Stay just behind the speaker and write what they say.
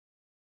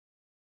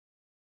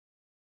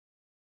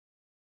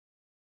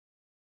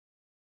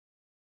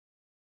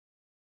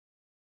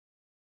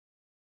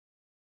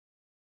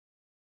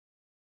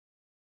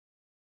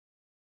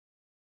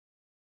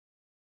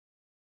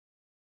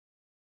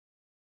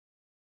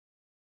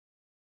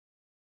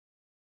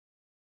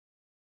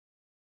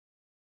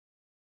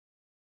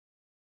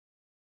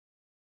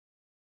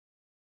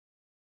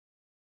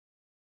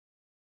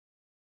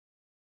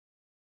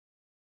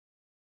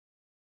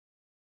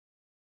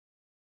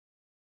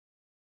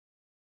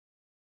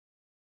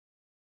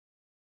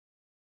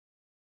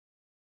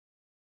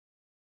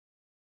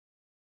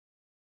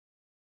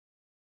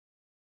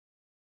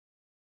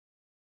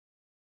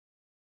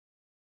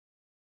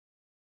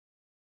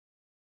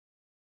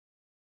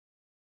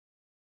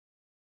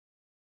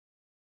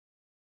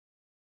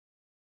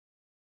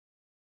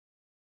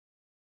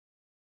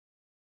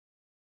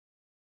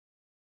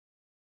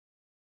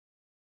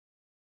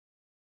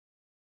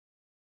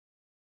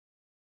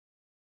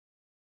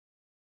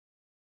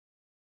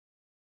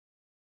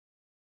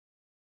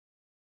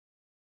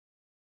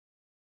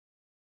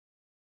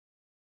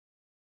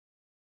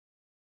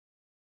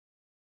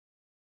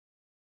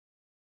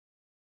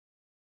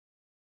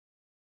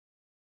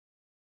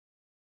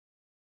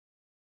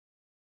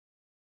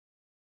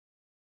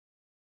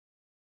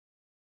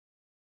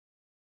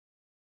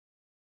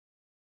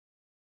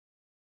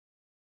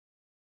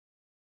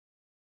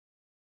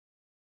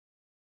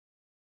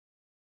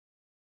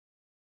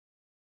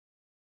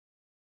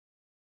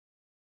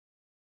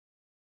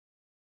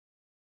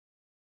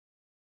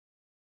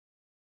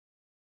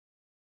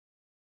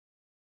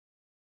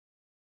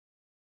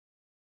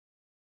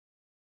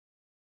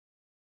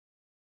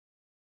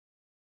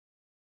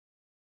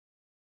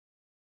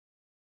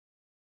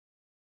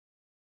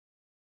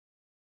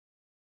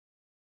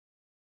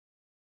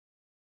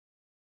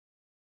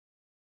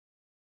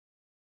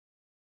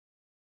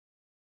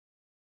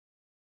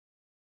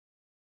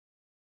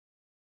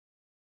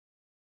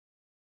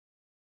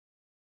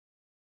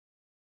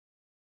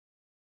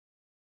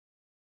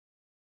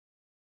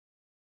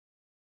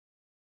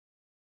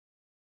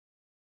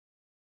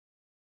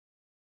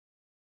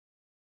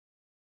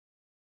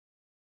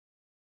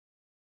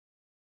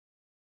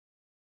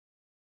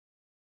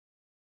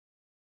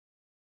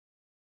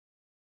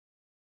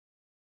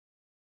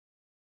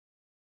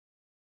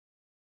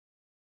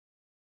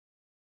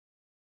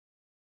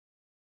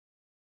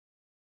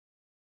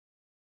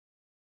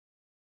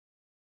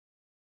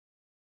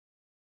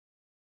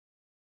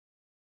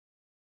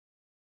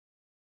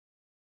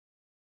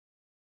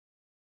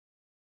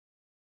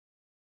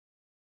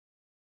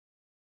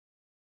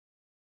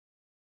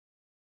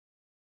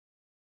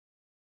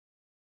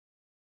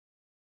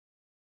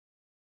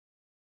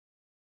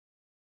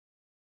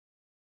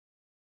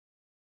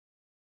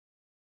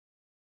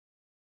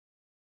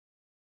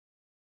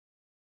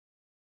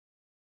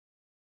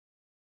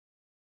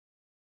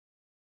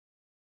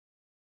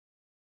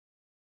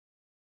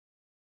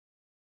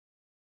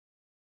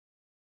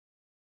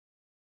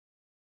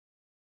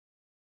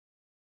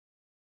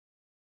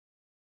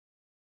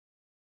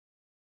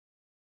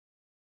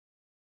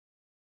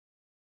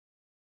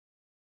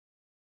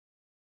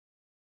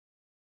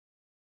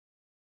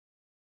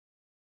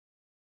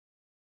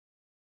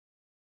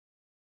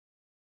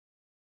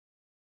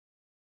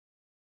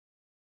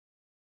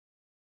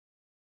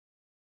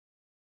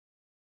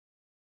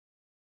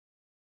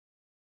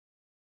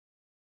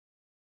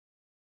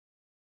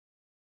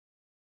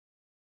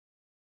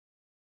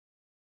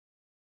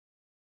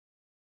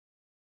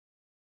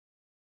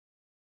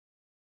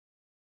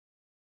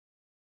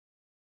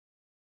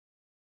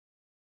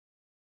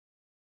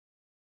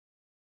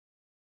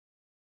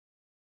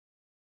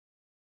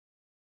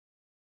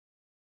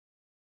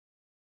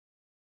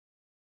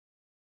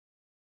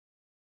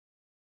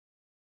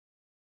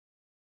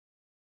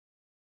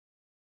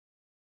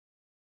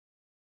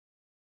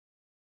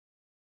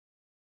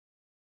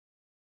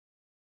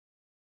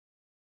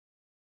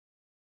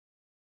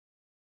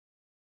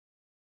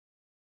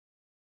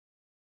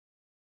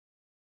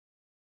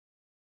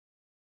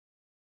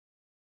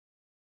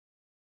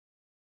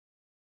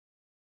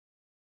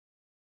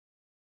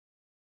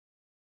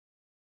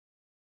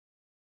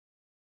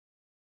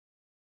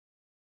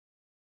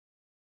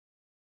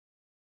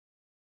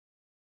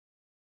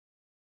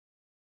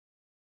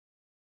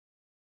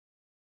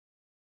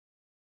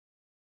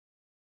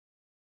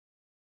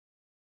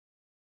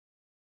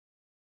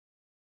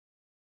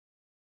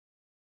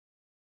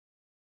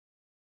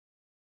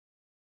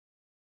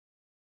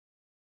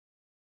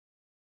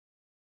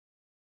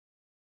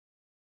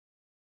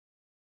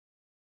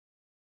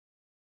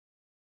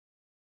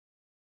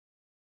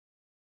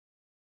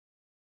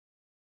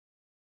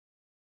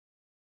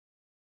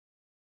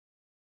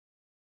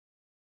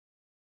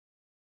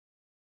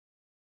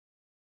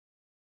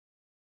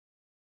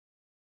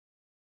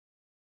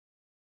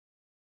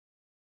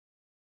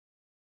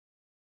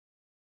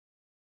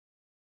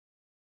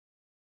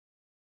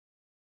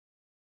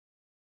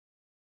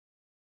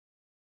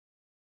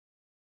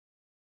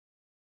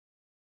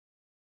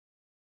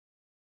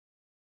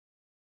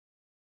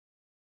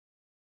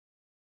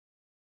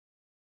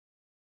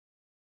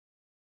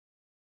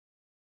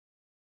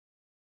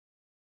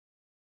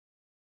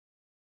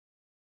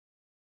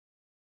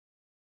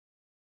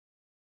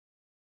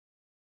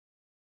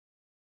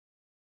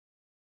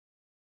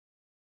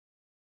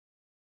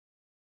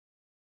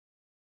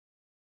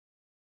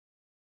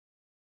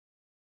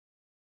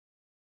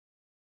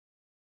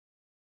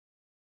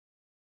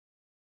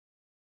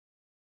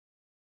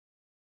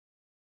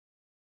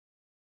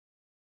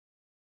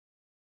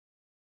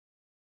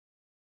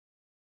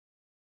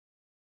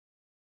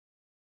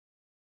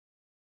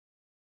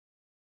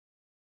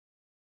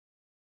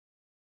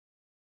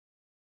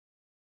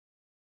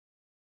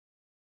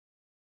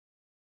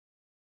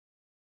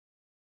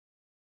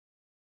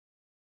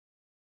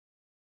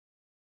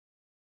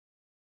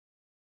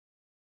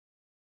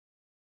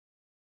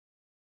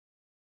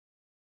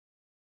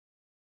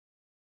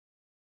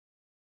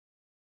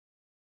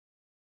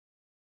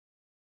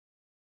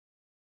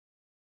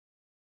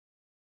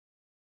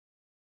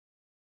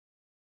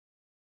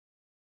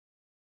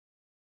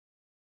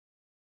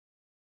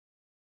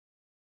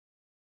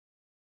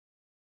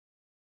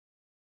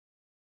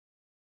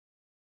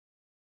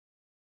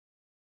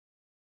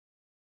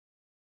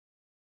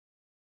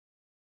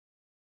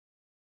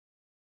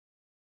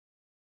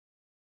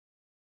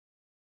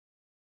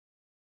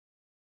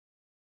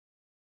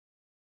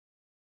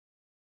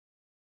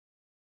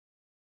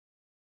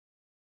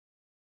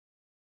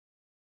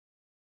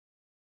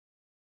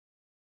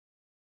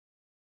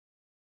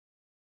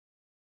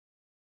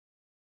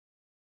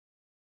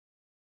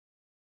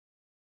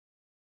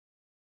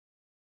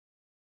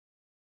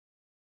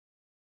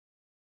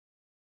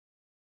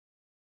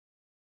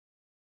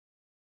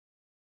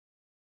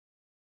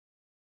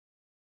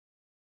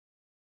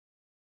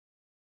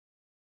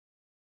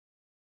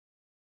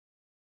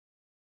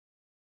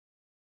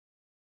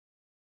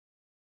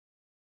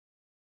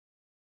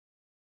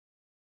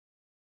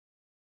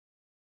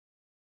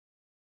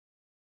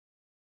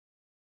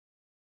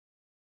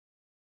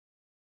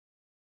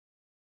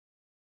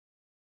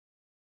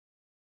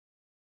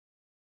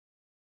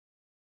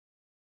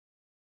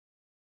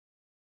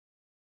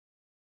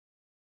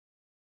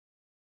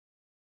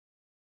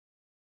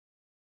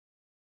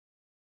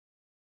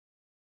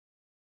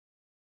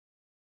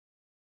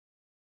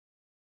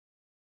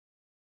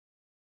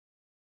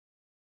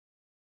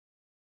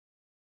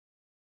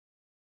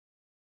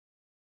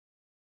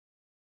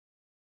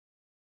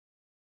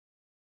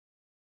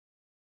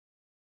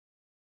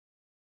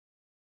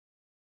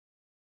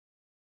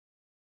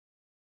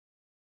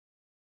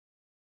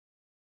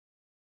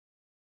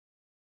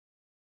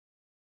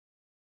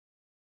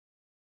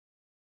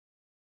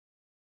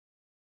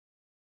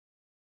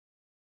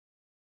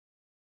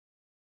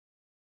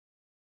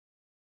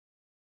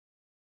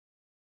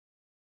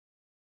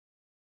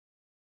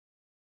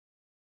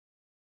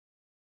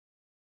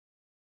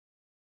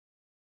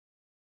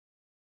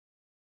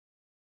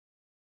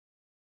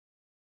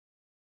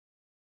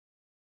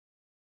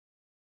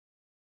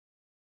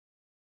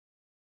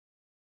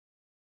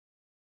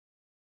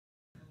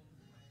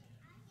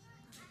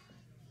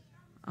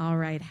All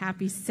right.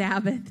 Happy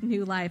Sabbath,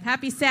 New Life.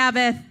 Happy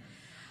Sabbath.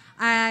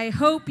 I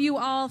hope you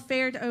all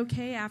fared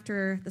okay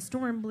after the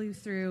storm blew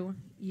through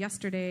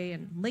yesterday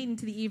and late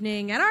into the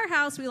evening. At our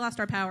house, we lost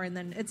our power, and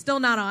then it's still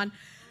not on.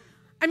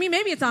 I mean,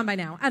 maybe it's on by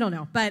now. I don't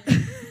know. But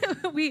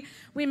we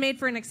made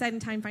for an exciting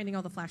time finding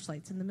all the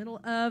flashlights in the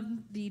middle of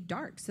the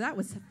dark. So that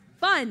was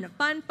fun.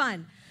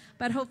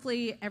 But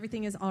hopefully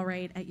everything is all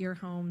right at your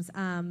homes.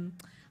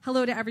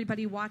 Hello to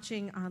everybody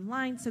watching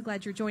online. So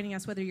glad you're joining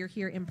us, whether you're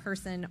here in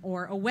person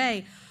or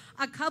away.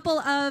 A couple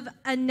of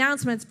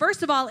announcements.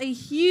 First of all, a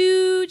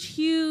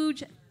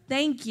huge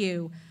thank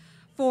you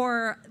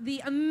for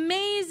the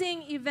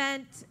amazing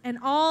event and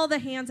all the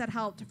hands that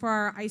helped for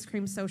our ice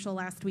cream social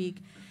last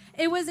week.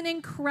 It was an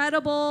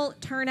incredible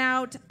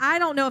turnout. I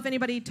don't know if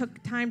anybody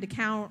took time to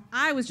count.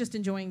 I was just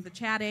enjoying the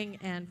chatting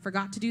and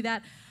forgot to do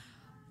that.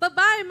 But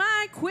by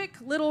my quick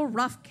little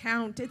rough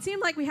count, it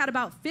seemed like we had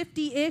about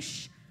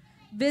 50-ish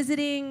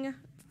visiting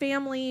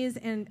families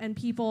and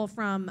people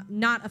from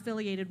not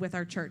affiliated with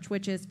our church,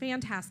 which is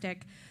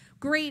fantastic.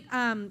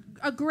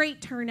 A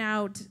great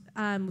turnout.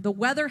 The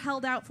weather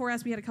held out for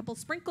us. We had a couple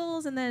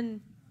sprinkles and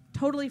then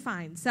totally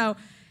fine. So it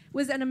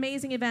was an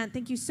amazing event.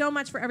 Thank you so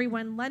much for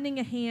everyone lending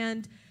a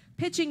hand,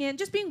 pitching in,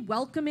 just being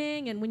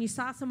welcoming. And when you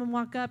saw someone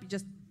walk up, you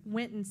just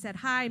went and said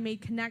hi,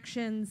 made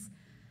connections.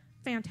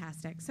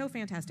 Fantastic. So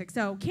fantastic.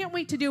 So can't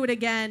wait to do it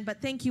again,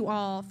 but thank you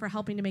all for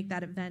helping to make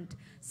that event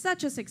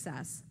such a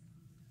success.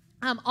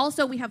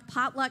 Also, we have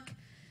potluck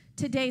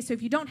today, so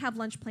if you don't have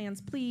lunch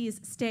plans, please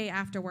stay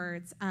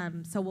afterwards.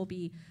 So we'll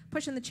be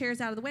pushing the chairs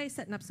out of the way,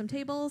 setting up some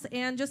tables,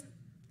 and just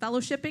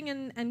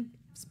fellowshipping and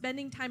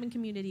spending time in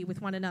community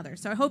with one another.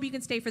 So I hope you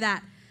can stay for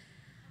that.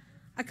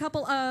 A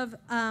couple of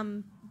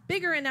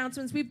bigger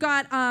announcements. We've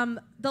got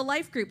the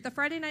Life Group, the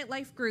Friday Night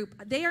Life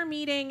Group. They are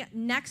meeting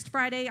next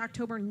Friday,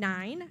 October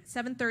 9,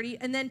 7:30,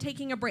 and then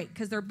taking a break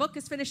because their book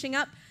is finishing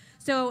up.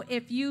 So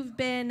if you've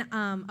been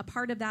a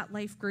part of that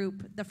life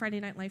group, the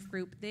Friday Night Life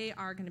Group, they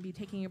are going to be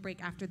taking a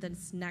break after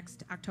this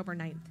next October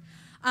 9th.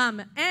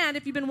 And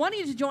if you've been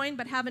wanting to join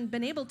but haven't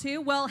been able to,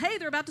 well, hey,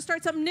 they're about to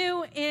start something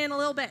new in a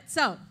little bit.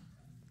 So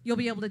you'll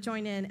be able to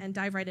join in and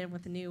dive right in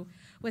with the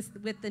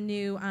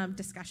new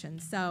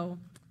discussions. So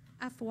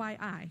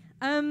FYI.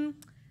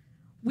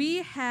 We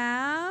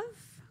have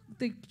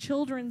the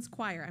children's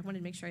choir. I wanted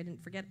to make sure I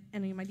didn't forget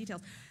any of my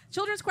details.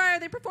 Children's choir,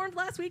 they performed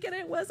last week, and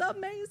it was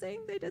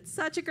amazing. They did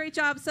such a great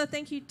job. So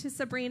thank you to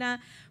Sabrina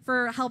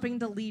for helping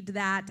to lead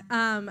that.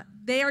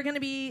 They are going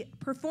to be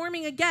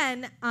performing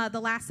again the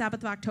last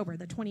Sabbath of October,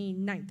 the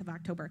 29th of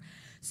October.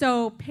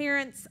 So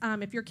parents,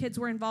 if your kids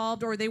were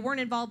involved or they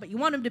weren't involved but you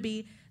want them to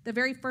be, the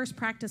very first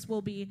practice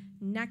will be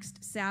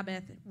next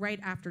Sabbath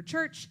right after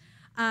church.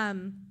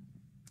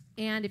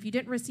 And if you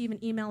didn't receive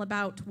an email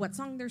about what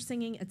song they're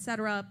singing,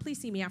 etc., please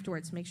see me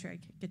afterwards to make sure I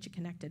get you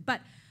connected.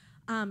 But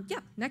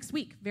next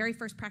week, very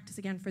first practice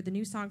again for the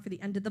new song for the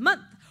end of the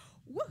month.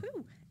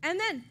 Woohoo! And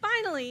then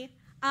finally,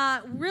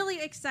 really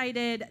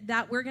excited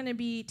that we're going to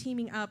be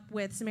teaming up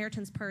with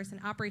Samaritan's Purse and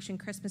Operation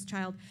Christmas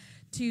Child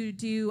to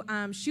do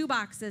shoe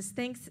boxes,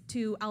 thanks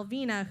to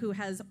Alvina, who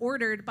has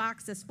ordered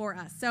boxes for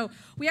us. So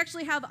we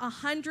actually have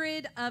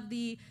 100 of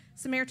the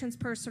Samaritan's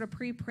Purse sort of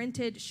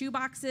pre-printed shoe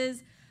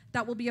boxes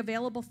that will be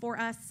available for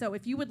us. So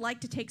if you would like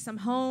to take some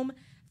home,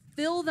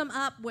 fill them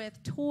up with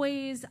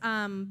toys,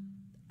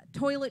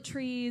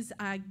 toiletries,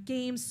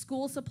 games,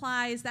 school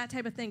supplies, that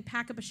type of thing.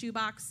 Pack up a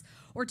shoebox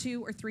or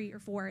 2 or 3 or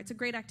 4. It's a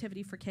great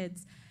activity for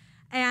kids.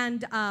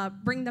 And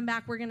bring them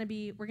back. We're gonna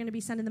be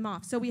sending them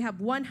off. So we have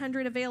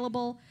 100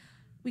 available.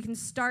 We can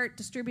start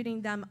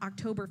distributing them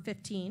October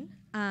 15.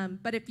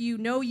 But if you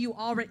know you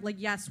already, like,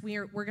 yes,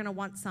 we're gonna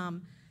want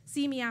some,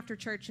 see me after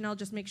church, and I'll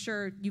just make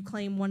sure you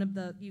claim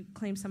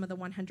some of the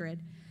 100, and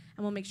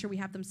we'll make sure we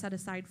have them set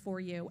aside for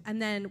you. And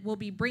then we'll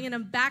be bringing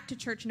them back to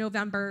church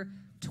November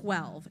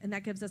 12, and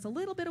that gives us a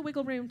little bit of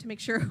wiggle room to make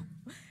sure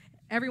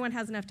everyone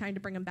has enough time to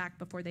bring them back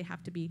before they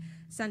have to be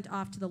sent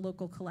off to the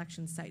local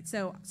collection site.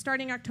 So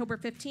starting October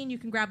 15, you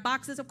can grab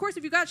boxes. Of course,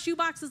 if you've got shoe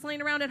boxes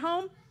laying around at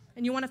home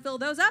and you want to fill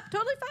those up,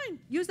 totally fine.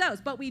 Use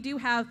those. But we do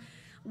have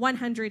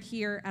 100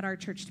 here at our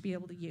church to be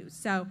able to use.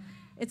 So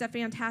it's a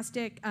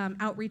fantastic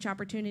outreach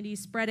opportunity,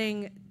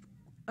 spreading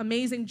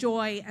amazing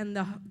joy and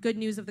the good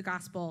news of the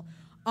gospel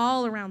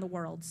all around the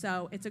world.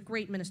 So it's a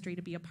great ministry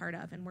to be a part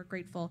of, and we're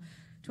grateful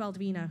to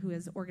Alvina, who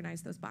has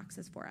organized those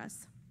boxes for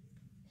us.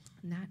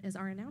 And that is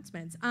our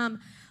announcements.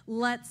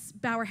 Let's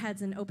bow our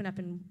heads and open up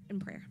in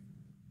prayer.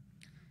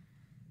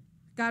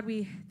 God,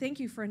 we thank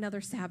you for another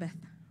Sabbath,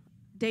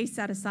 day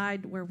set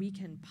aside where we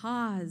can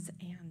pause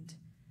and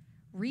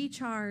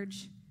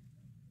recharge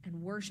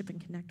and worship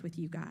and connect with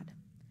you, God.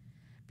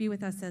 Be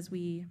with us as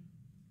we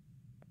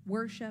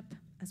worship,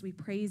 as we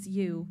praise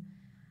you,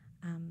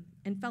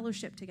 and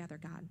fellowship together,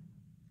 God.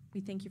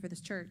 We thank you for this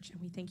church, and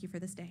we thank you for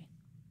this day.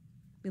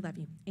 We love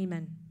you.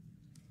 Amen.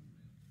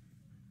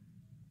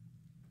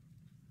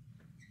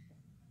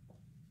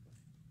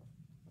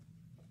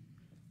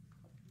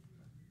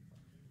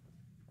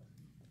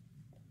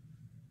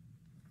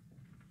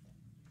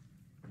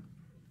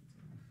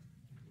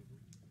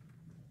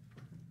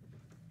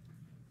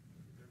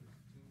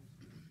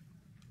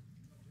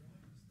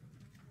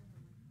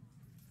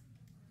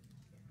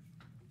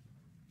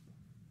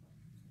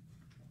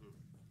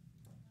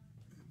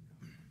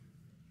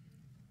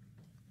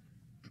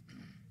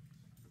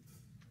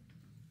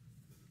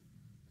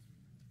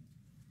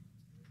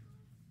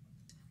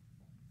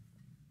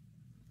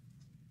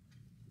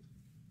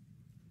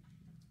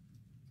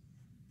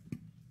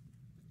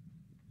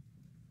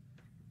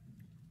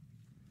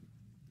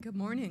 Good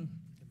morning.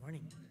 Good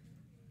morning.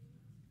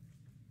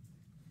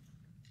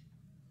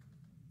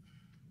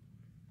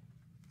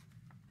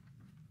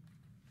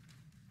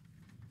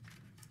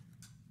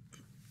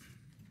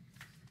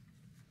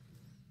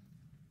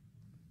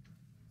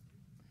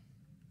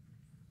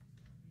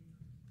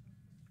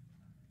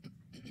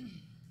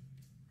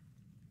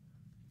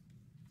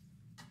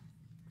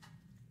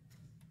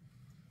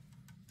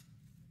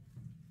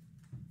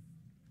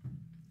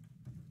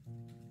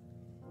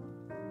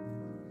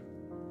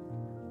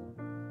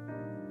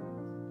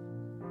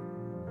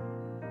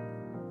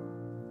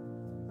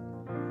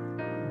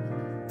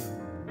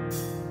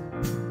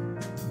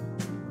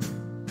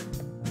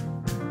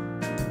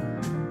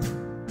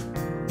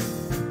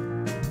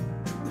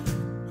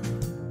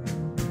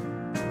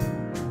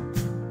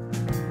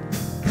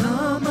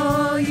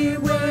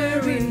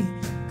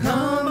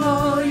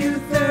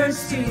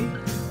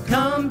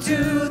 Come to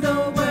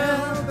the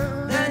well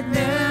that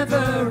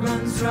never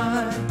runs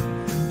dry.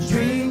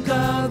 Drink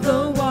of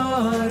the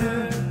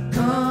water,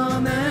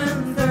 come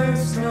and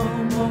thirst no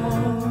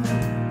more.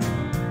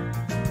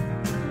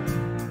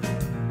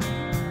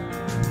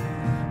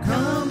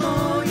 Come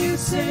all you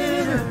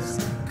sinners,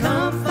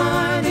 come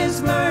find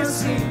his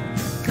mercy.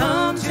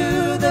 Come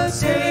to the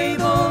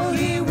table,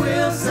 he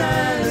will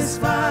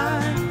satisfy.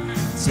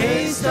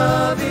 Taste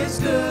of his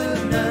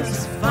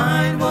goodness,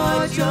 find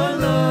what you're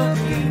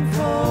looking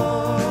for.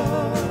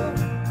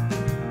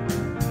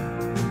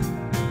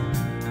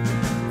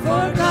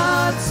 For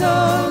God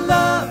so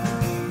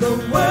loved the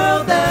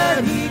world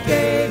that he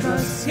gave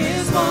us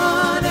his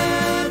one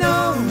and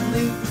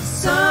only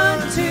Son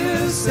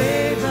to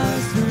save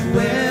us.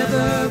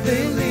 Whoever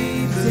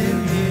believes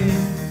in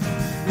him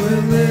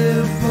will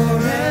live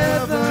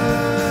forever.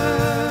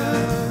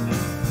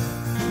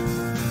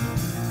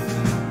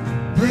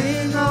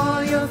 Bring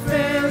all your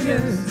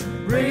failures,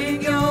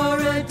 bring your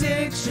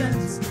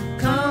addictions,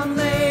 come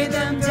lay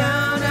them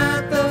down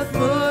at the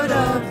foot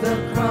of the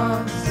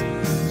cross.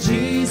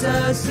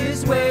 Jesus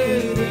is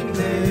waiting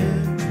there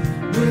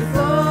with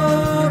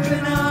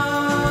open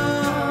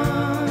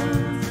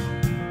arms.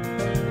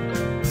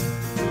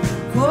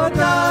 For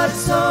God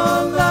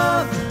so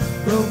loved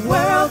the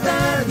world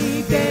that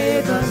he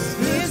gave us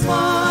his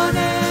one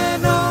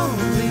and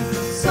only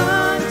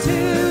Son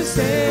to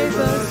save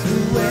us.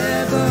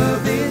 Whoever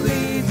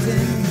believes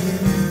in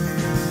him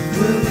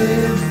will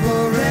live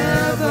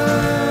forever.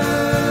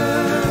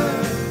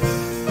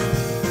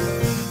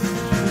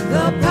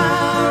 The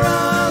power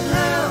of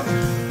hell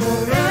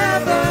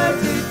forever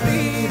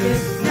defeated.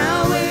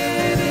 Now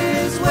it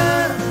is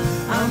well,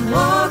 I'm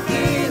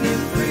walking in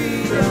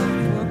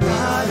freedom. For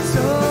God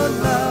so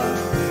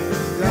loved,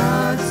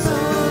 God so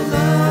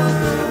loved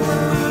the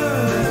world.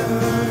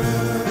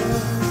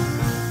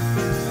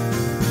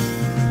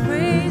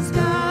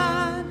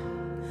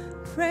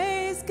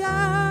 Praise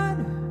God,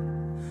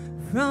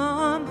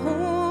 from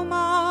whom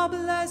all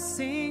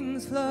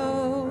blessings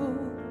flow.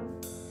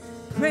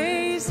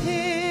 Praise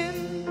him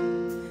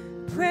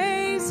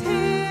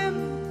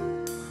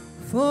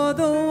for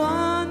the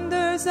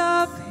wonders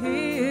of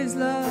his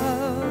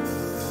love.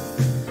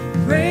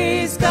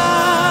 Praise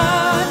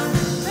God,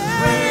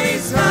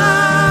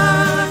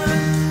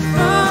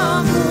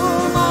 from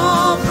whom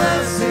all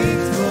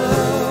blessings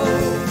flow.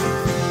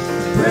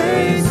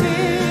 Praise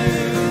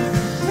him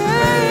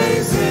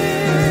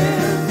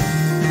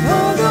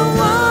for the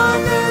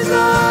wonders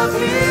of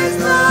his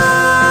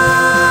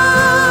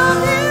love,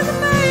 his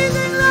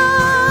amazing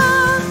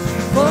love.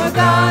 For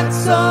God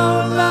so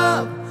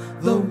loved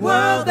the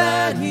world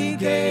that he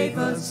gave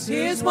us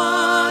his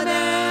one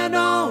and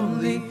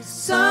only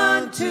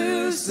Son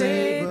to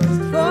save us.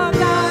 For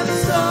God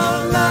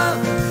so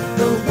loved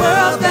the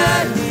world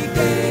that he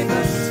gave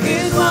us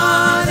his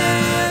one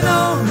and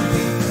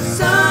only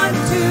Son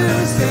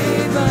to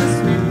save us.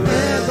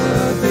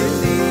 Whoever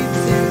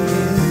believes in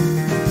him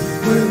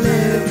will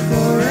live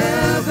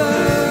forever.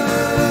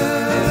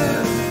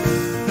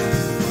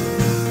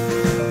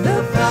 The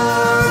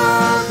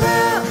power of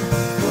hell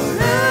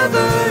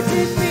forever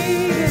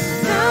defeated.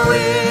 Now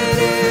it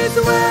is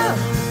well,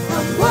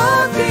 I'm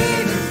walking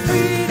in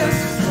freedom.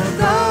 For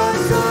God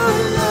so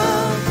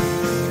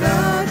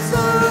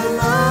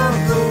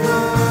loved the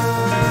world.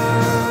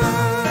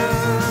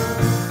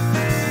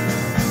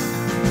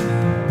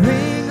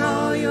 Bring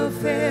all your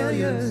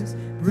failures,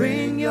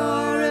 bring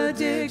your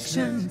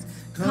addictions,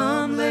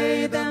 come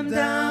lay them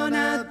down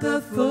at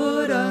the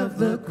foot of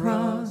the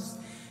cross.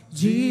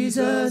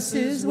 Jesus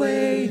is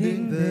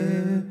waiting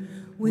there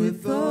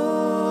with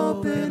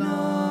open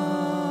arms.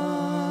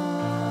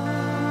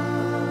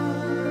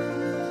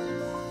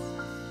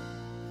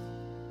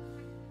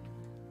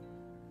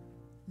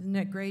 Isn't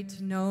it great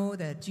to know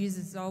that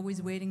Jesus is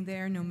always waiting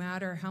there no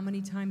matter how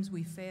many times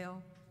we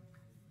fail?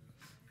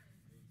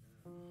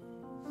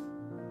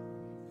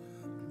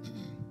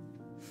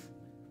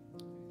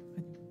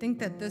 I think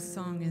that this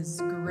song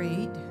is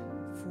great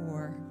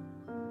for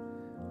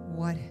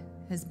what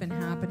has been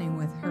happening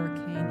with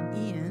Hurricane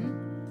Ian,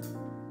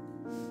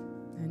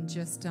 and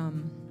just that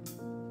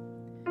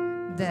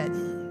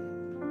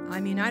I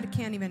mean, I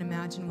can't even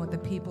imagine what the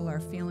people are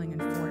feeling in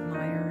Fort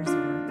Myers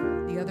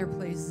or the other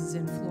places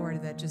in Florida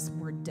that just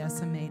were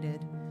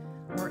decimated.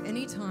 Or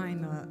any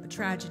time a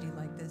tragedy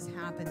like this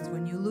happens,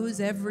 when you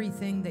lose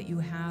everything that you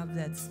have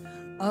that's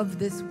of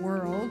this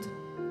world,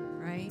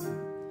 right?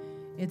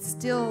 It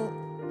still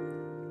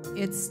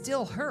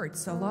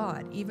hurts a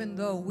lot, even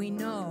though we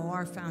know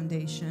our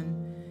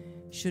foundation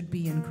should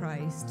be in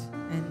Christ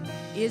and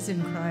is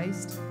in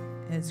Christ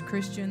as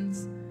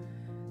Christians.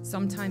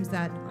 Sometimes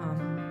that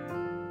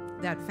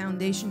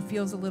foundation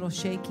feels a little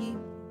shaky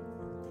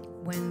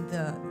when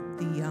the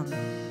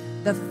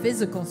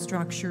physical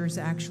structures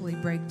actually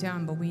break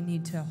down, but we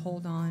need to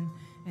hold on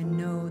and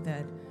know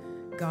that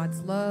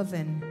God's love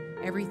and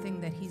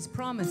everything that He's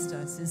promised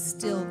us is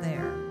still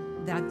there.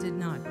 That did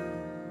not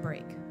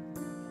break.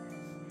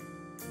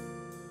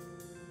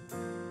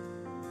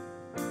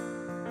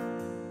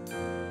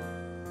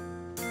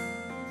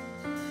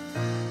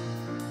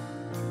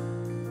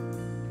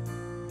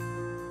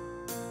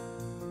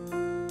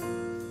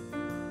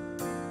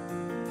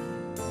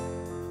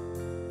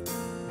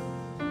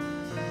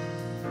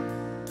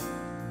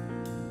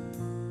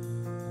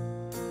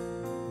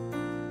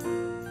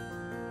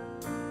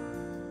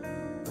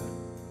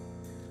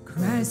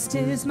 Christ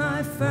is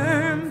my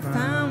firm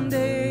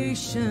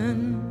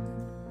foundation,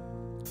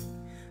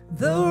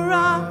 the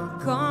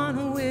rock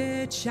on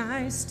which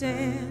I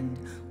stand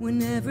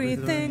when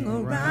everything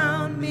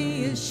around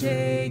me is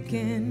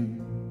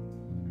shaken.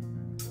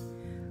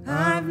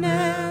 I've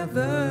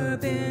never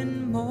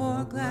been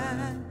more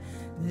glad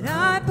that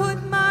I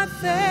put my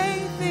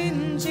faith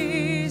in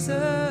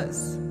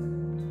Jesus,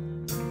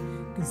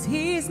 'cause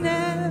He's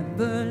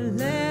never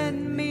let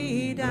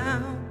me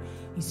down.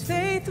 He's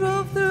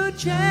faithful through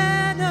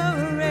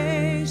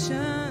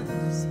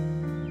generations.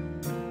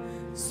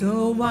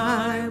 So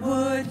why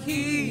would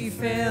He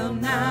fail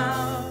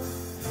now?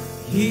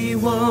 He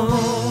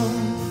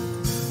won't.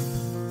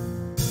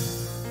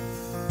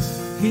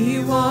 He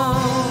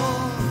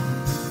won't.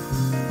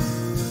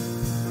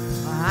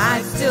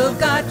 I've still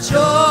got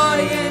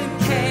joy in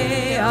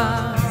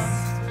chaos.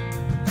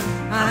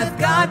 I've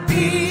got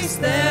peace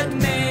that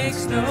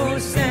makes no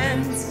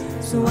sense.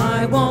 So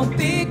I won't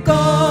be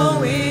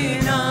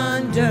going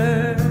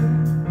under.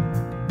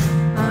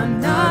 I'm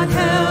not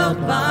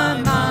held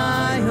by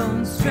my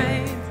own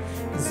strength,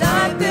 'cause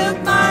I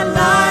built my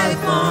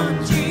life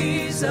on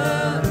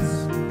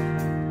Jesus,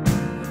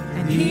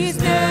 and He's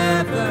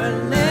never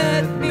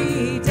let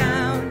me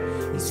down.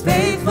 He's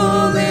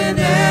faithful in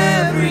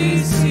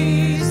every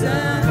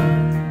season.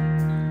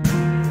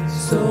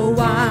 So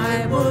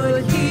why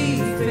would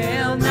He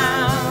fail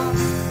now?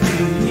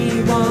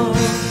 He won't.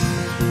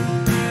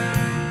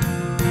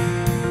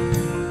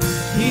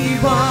 He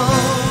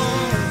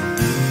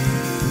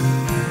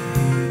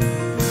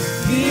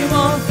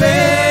won't fail.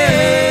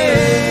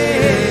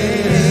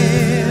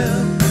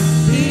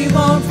 He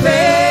won't fail.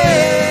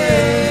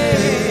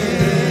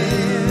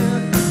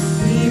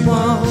 He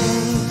won't.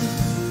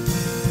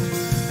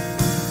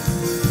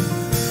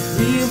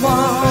 He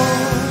won't.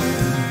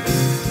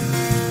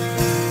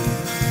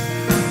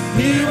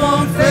 He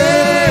won't fail.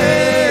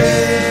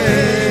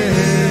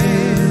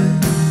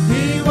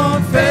 He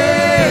won't fail.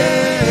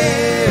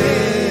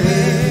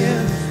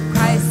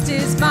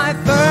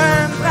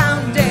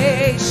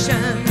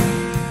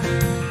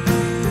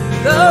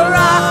 The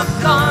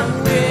rock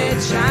on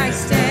which I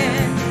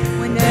stand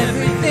when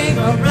everything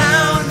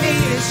around me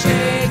is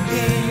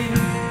shaking.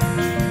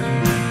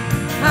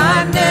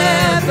 I've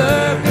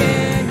never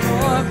been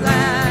more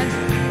glad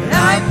that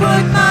I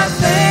put my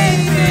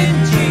faith in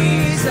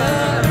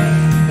Jesus,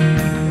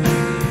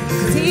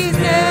 'cause He's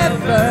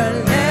never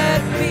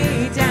let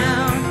me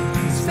down.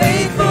 He's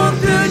faithful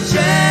through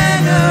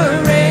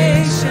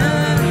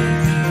generations.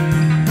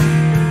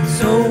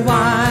 So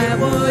why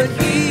would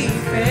He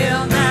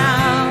fail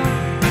now?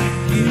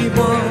 He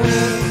won't.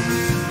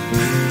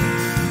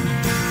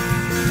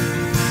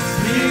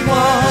 He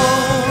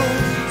won't.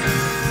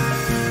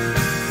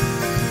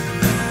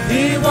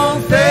 He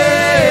won't fail.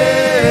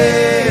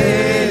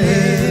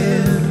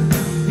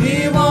 He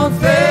won't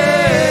fail.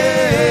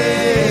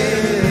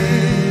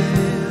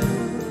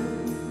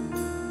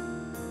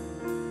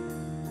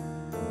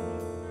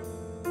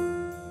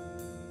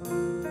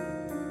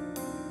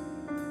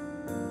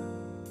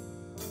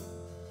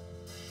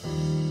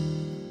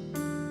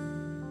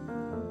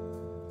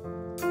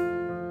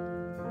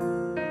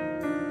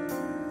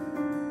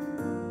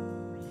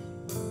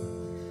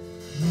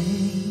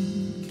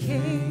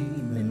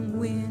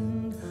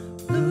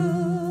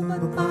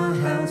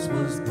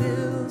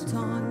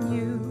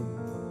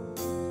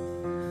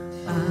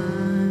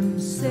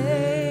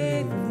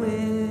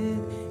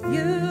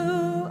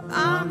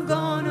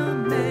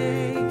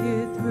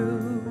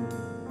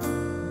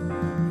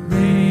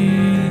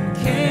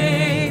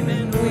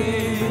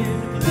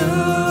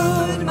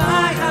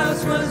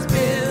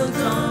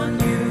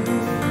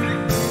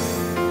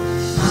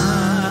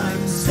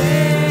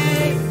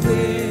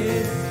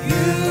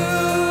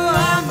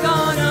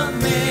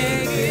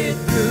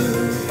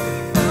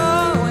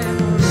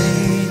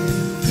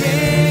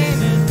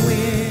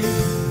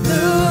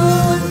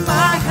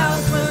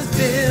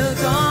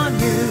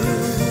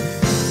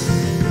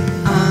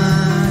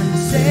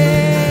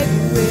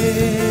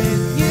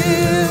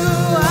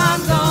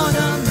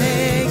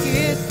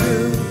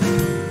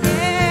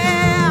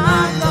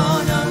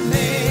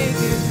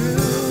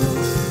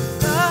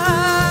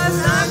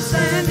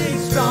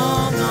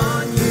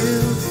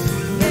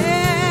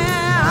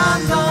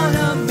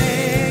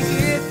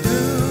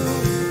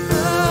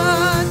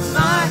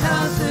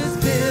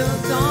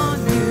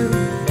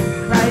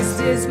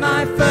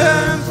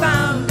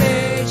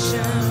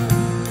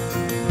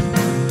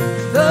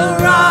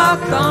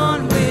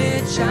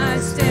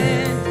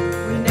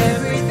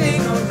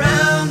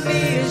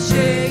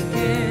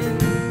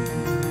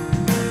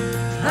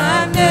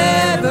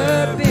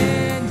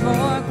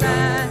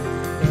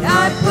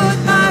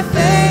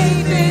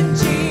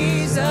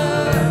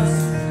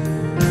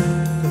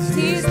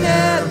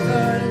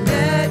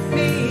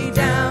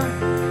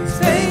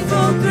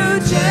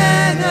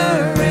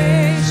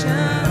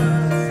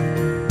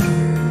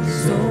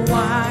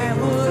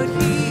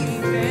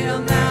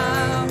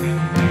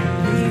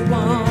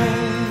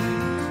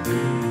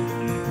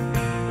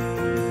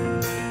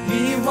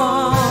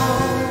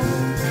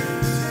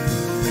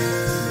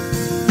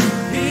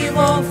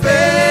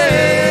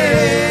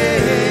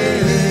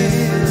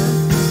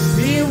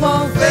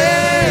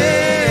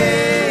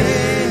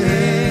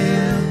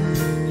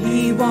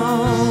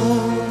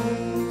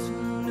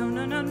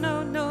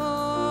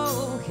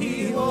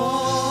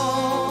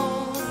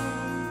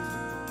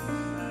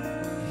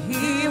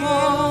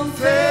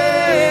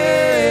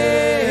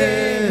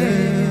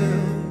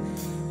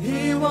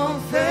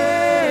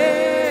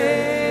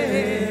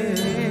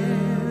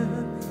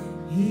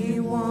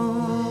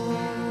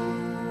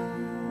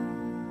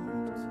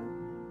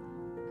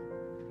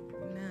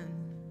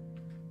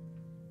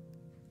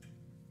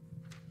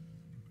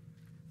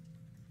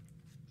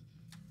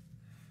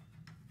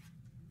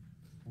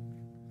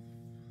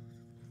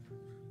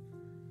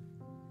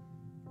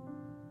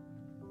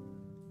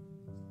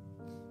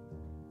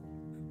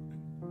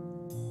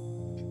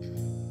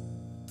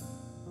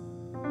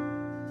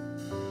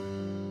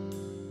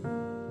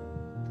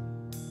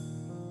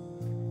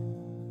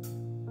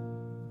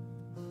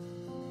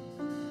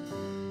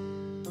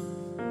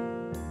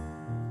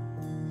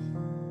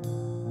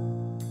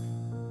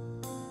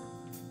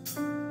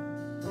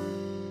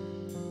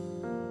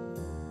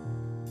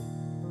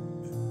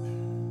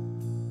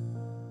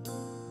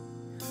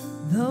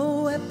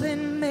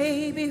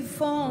 be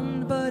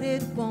formed, but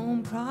it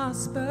won't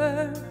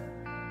prosper.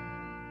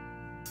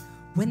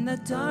 When the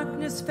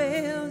darkness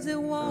fails,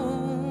 it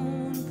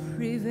won't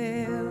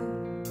prevail.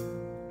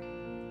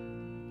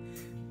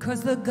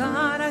 'Cause the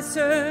God I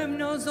serve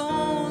knows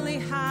only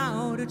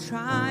how to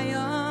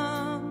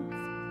triumph.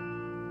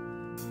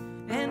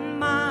 And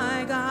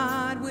my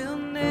God will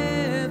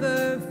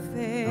never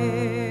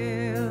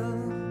fail.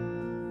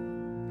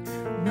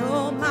 No,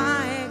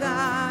 my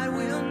God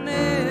will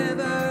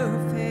never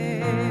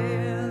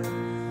fail.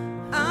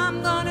 I'm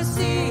gonna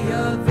see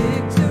a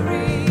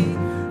victory.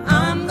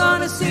 I'm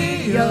gonna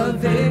see a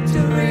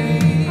victory.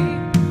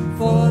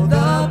 For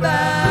the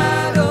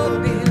battle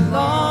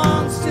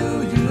belongs to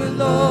you,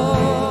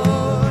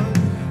 Lord.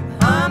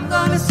 I'm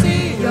gonna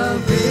see a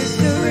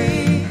victory.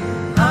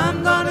 I'm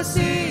gonna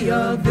see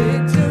a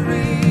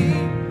victory.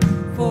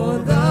 For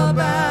the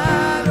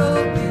battle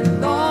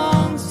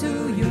belongs to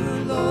you,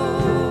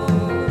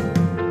 Lord.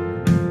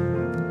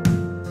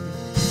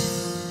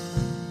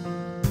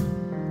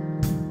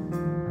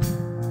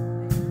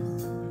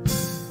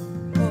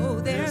 Oh,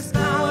 there's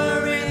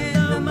power in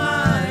the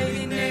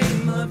mighty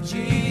name of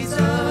Jesus.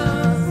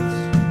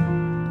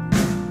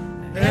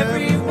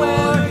 Every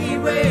war he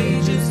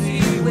wages, he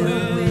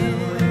will win.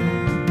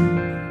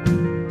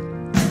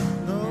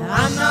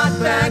 I'm not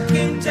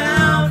backing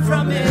down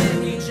from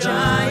any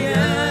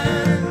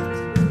giant.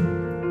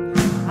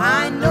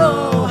 I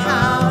know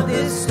how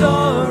this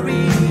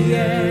story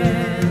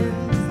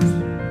ends.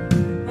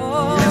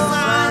 Oh,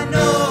 I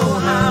know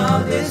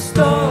how this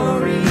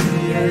story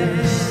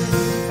ends.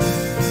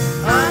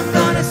 I'm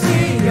gonna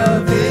see a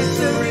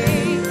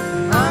victory.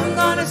 I'm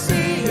gonna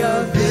see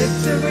a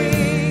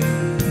victory.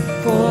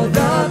 For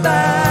the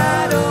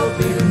battle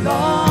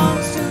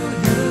belongs to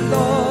you,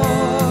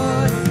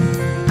 Lord.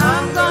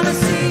 I'm gonna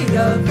see a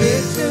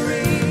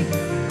victory.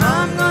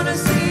 I'm gonna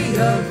see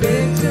a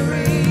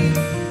victory.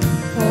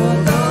 For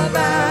the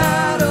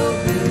battle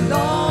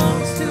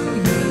belongs to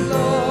you,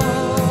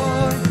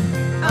 Lord.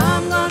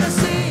 I'm gonna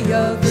see a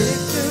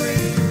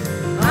victory.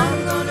 I'm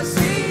gonna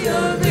see a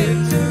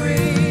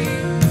victory.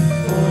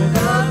 For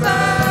the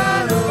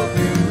battle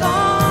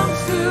belongs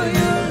to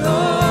you,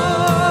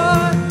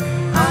 Lord.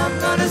 I'm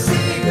gonna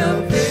see a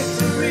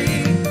victory.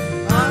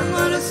 I'm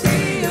gonna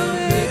see a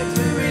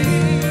victory.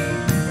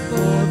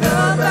 For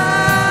the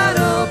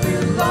battle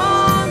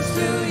belongs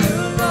to you,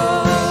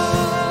 Lord.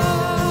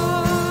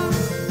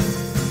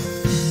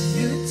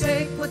 You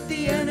take what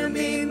the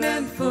enemy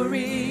meant for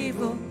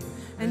evil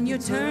and you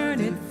turn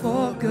it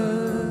for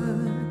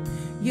good.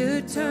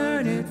 You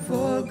turn it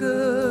for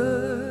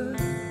good.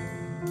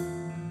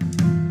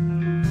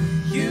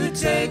 You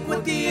take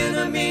what the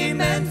enemy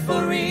meant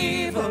for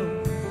evil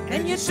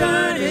and you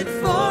turn it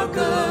for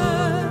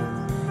good.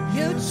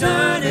 You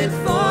turn it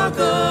for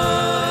good.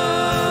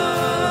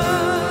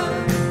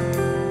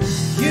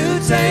 You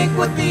take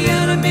what the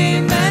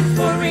enemy meant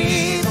for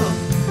evil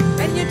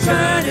and you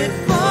turn it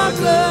for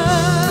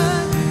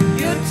good.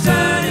 You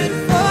turn it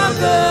for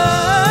good.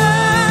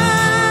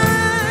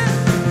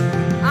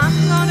 I'm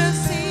gonna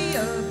see a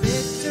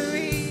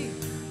victory.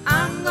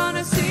 I'm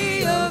gonna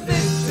see a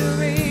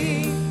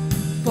victory.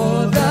 For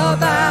the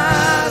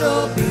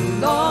battle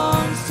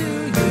belongs to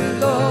you,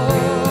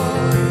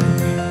 Lord.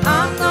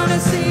 I'm gonna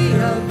see a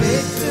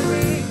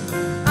victory.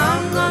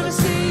 I'm gonna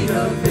see a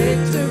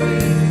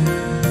victory.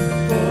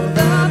 For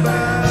the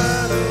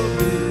battle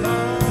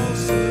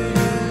belongs to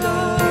you,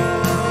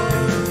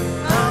 Lord.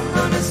 I'm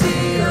gonna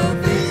see a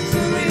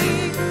victory.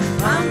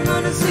 I'm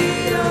gonna see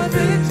a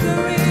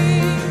victory.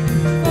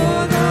 For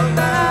the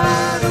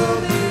battle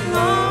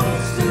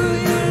belongs to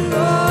you,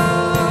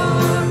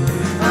 Lord.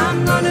 I'm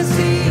gonna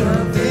see a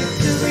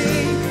victory.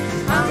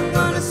 I'm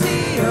gonna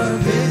see a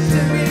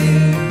victory.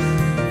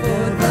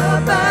 For the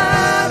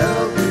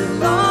battle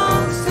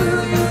belongs to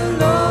you,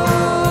 Lord.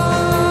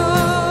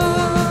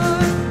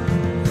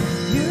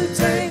 You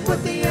take what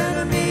the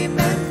enemy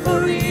meant for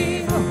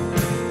evil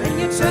and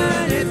you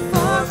turn it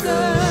for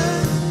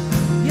good.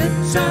 You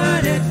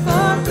turn it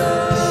for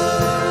good.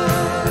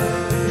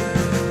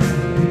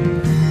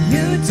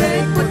 You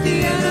take what the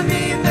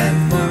enemy meant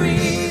for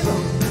evil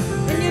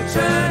and you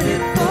turn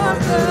it for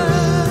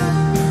good.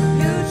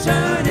 You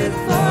turn it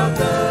for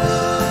good.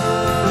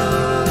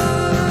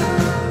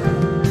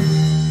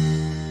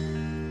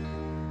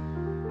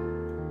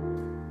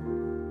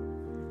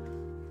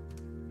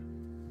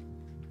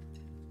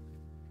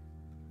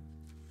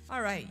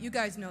 All right, you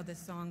guys know this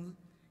song.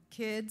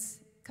 Kids,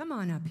 come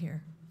on up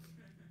here.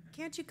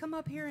 Can't you come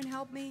up here and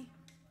help me?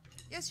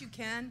 Yes, you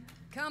can.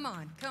 Come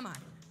on, come on.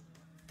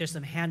 There's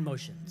some hand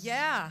motions.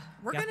 Yeah,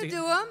 we're You have going to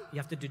to- do them. You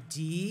have to do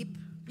deep,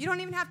 You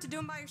don't even have to do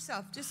them by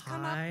yourself. Just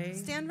come high, up,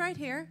 stand right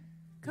here.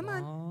 Come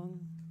on. long.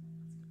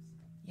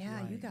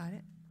 Yeah, you right. got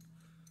it.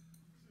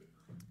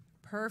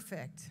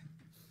 Perfect.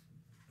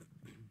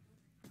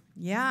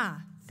 Yeah,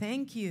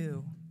 thank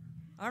you.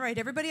 All right,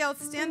 everybody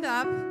else stand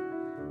up.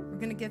 We're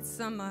going to get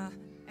some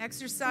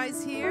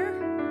exercise here.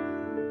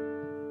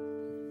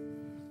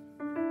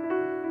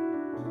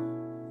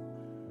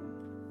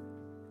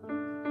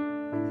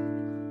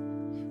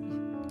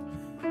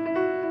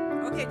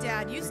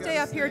 Dad, you stay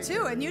up here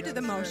too, and you do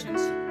the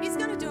motions. He's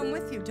going to do them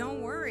with you.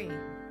 Don't worry.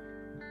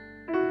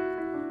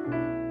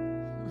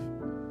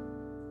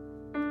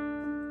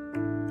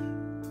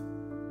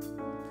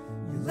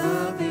 Your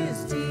love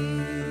is deep.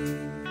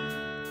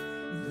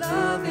 Your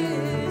love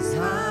is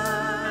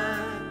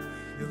high.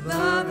 Your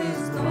love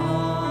is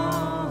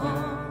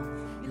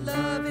long. Your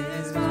love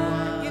is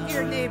wide. Give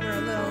your neighbor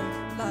a little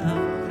love. Your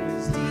love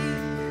is deep.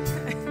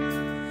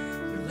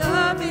 Your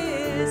love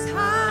is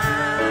high.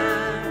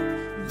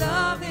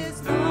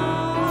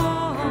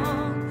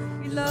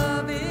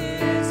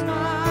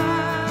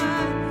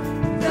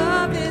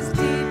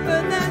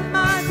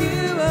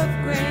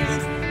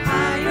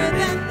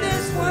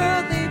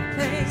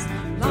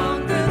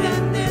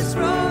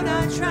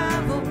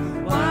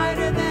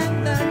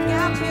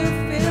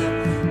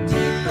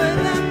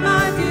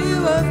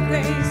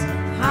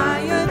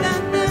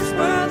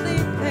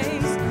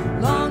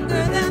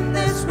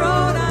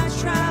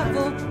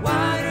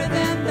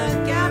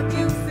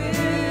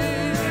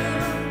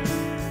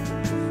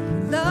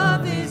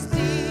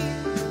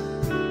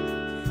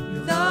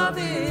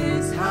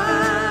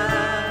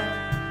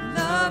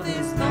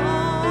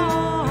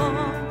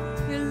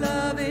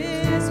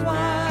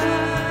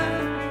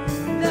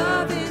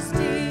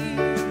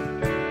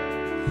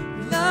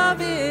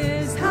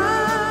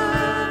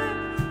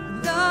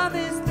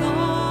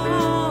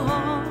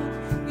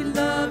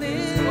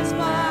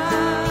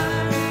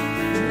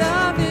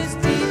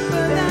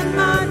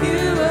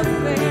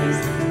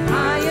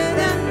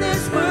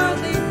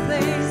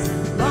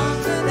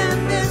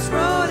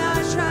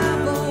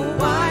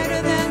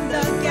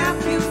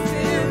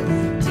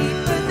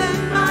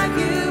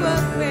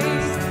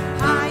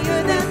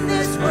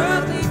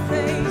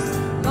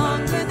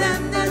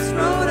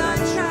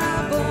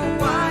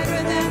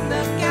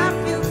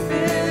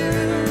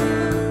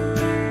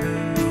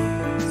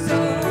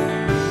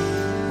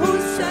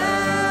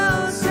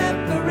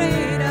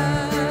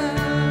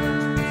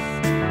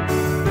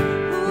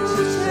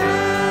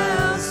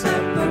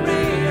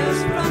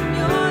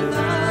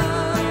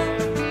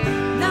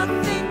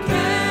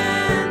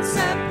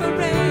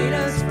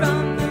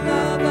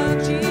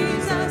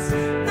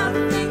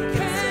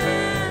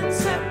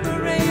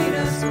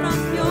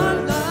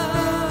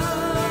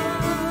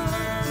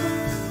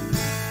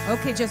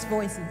 Okay, just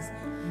voices.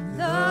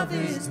 Love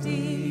is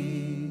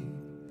deep.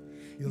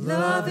 Your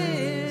love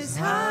is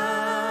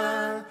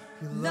high.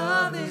 Your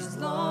love is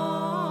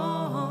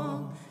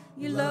long.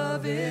 Your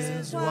love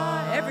is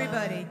wide.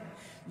 Everybody.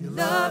 Your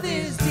love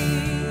is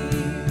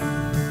deep.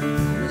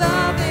 Your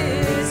love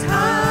is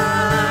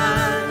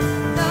high.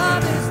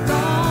 Love is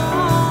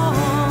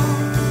long.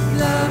 Your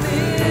love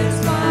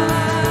is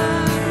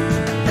wide.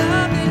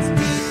 Love is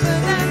deeper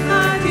than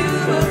my view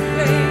of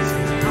grace.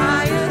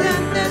 Higher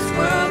than this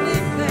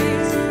worldly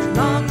place.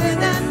 Longer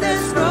than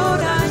this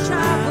road I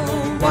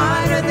travel.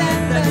 Wider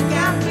than the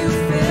gap you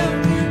fill.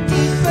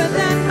 Deeper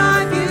than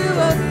my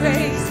view of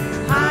grace.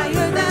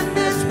 Higher than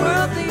this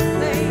worldly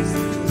place.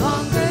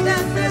 Longer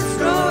than this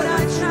road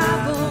I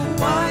travel.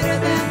 Wider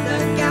than the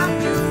gap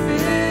you fill.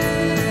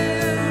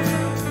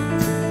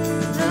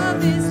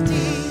 Love is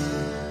deep.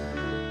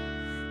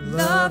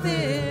 Love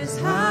is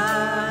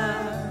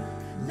high.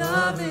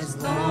 Love is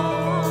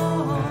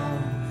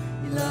long.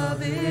 Your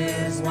love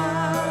is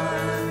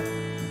wide.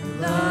 Your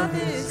love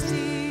is deep.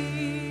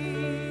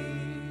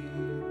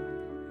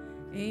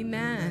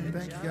 Amen.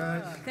 Thank you,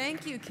 guys.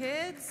 Thank you,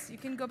 kids. You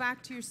can go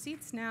back to your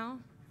seats now.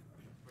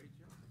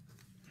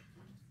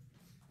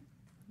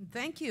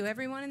 Thank you,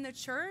 everyone in the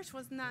church.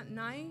 Wasn't that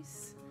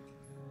nice?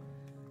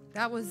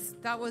 That was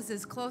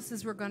as close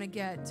as we're going to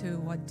get to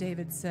what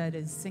David said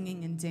is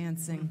singing and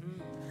dancing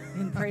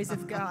in praise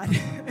of God.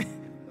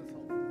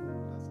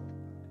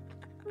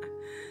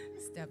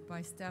 Step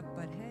by step,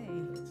 but hey,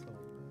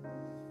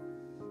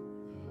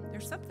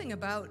 there's something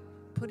about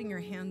putting your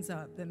hands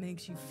up that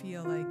makes you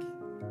feel like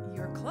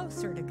you're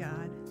closer to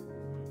God.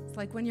 It's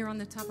like when you're on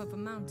the top of a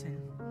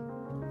mountain.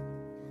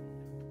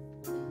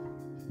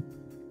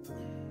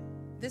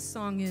 This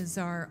song is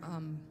our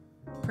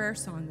prayer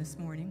song this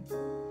morning.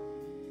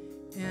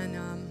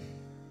 And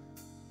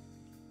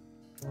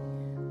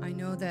I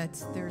know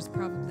that there's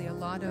probably a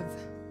lot of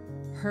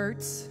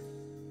hurts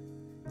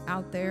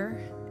out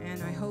there,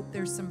 and I hope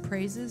there's some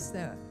praises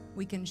that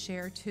we can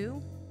share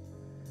too.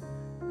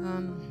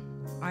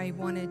 I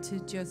wanted to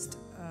just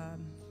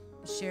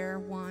share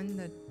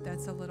one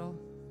that's a little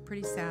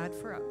pretty sad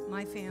for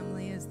my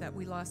family, is that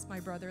we lost my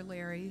brother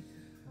Larry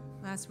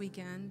last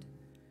weekend.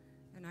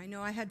 And I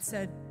know I had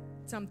said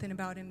something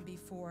about him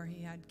before.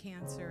 He had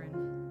cancer,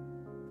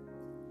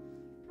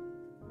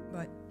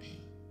 but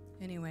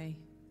anyway,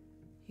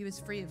 he was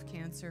free of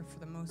cancer for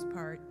the most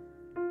part,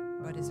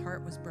 but his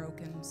heart was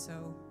broken,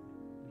 so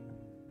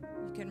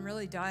you can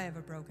really die of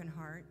a broken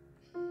heart.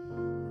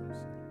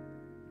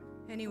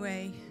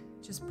 Anyway,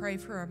 just pray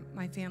for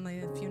my family.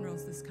 The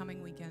funeral's this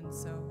coming weekend,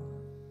 so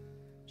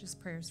just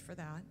prayers for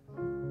that.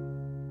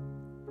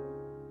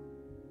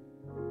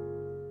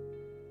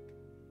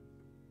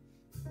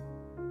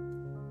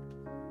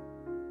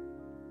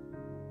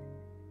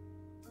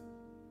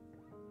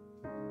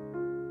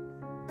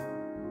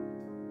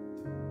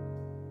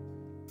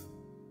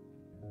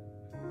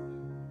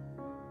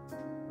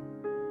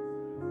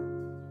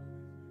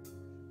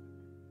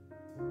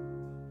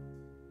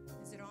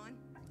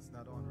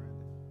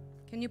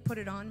 Can you put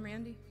it on,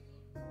 Randy?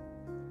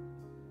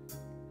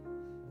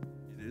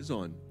 It is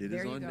on. It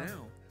is on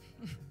now.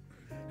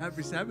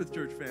 Happy Sabbath,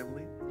 church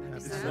family.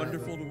 It's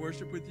wonderful to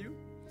worship with you.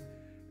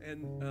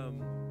 And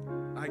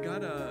I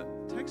got a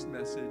text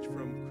message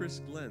from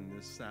Chris Glenn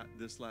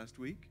this last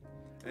week,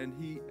 and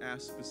he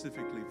asked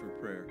specifically for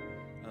prayer.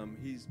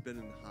 He's been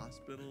in the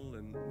hospital,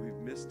 and we've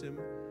missed him,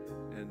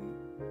 and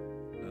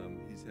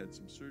he's had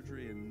some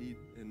surgery and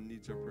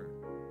needs our prayer.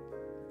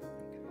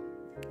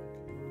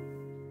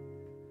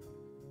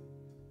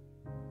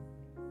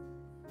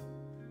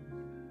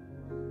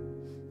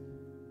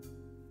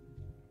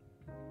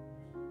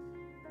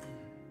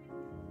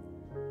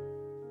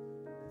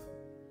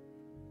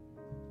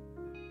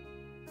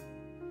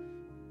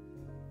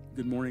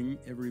 Good morning,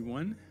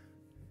 everyone.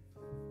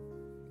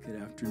 Good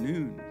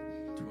afternoon,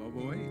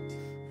 12:08.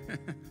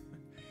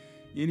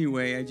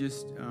 Anyway, I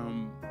just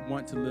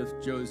want to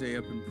lift Jose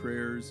up in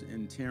prayers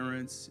and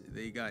Terrence.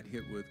 They got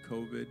hit with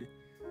COVID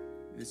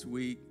this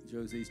week.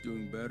 Jose's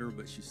doing better,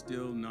 but she's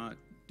still not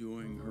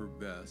doing her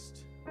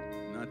best.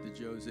 Not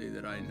the Jose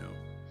that I know.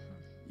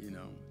 You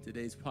know,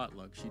 today's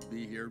potluck. She'd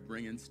be here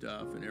bringing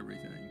stuff and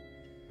everything.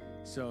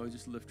 So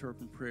just lift her up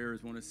in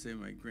prayers. I want to say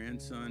my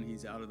grandson,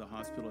 he's out of the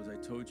hospital. As I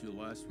told you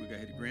last week, I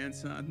had a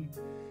grandson,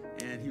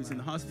 and he was in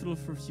the hospital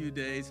for a few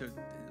days,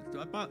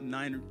 about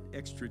 9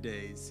 extra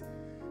days.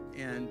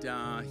 And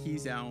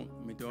he's out.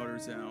 My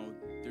daughter's out.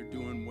 They're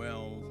doing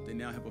well. They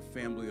now have a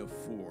family of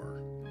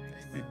 4.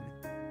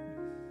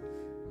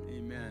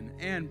 Amen.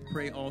 And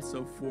pray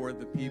also for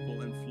the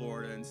people in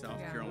Florida and South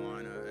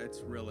Carolina.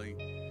 It's really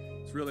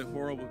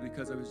horrible,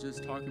 because I was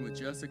just talking with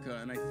Jessica,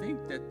 and I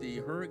think that the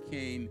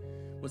hurricane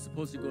was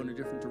supposed to go in a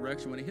different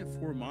direction. When it hit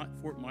Fort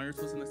Myers,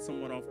 wasn't it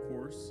somewhat off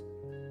course?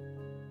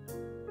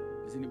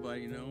 Does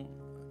anybody know?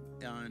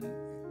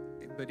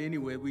 But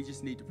anyway, we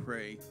just need to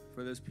pray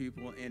for those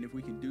people, and if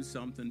we can do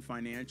something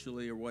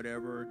financially or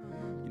whatever,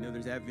 you know,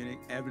 there's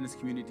Adventist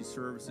Community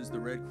Services,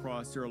 the Red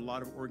Cross. There are a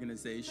lot of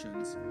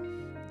organizations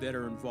that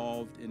are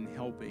involved in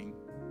helping,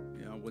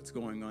 you know, what's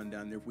going on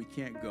down there. If we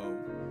can't go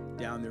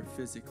down there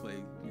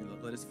physically, you know,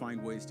 let us find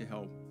ways to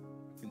help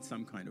in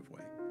some kind of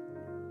way.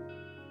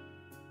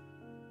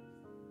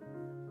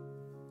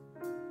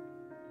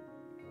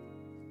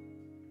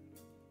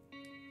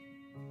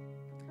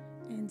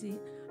 Andy,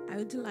 I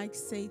would like to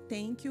say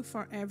thank you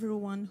for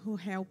everyone who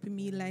helped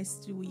me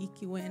last week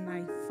when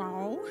I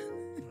fall.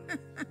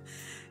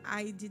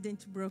 I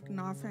didn't broke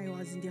nothing. I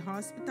was in the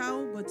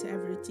hospital, but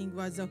everything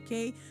was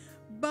okay.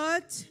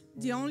 But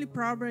the only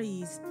problem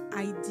is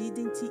I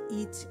didn't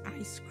eat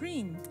ice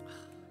cream.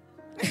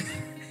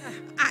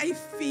 I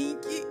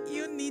think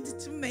you need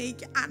to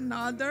make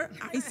another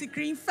ice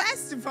cream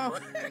festival.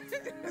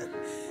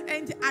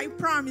 And I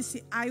promise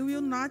I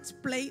will not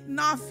play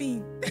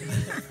nothing.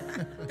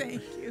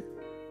 Thank you.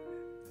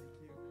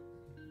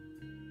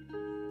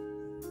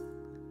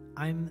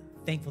 I'm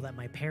thankful that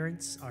my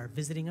parents are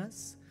visiting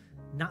us.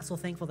 Not so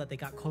thankful that they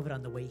got COVID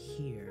on the way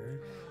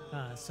here.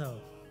 So,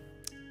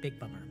 big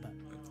bummer, but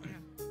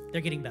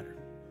they're getting better.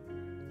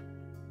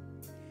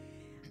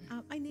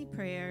 I need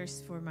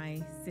prayers for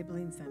my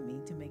siblings and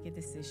me to make a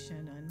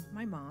decision on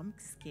my mom,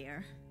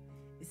 Scare.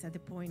 Is at the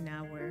point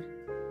now where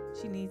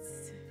she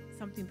needs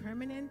something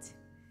permanent.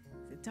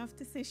 It's a tough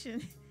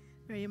decision,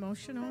 very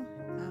emotional.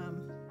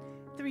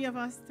 3 of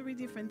us, 3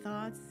 different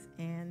thoughts,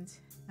 and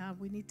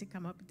we need to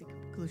come up with the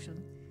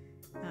conclusion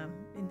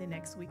in the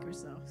next week or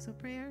so. So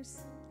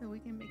prayers so we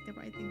can make the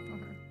right thing for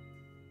her.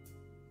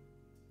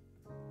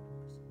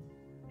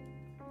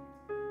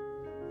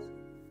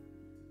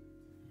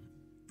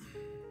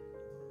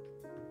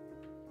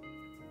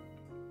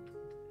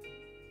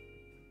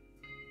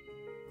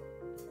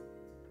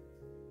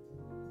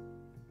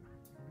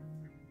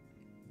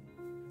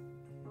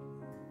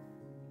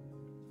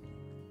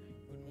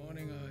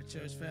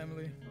 Church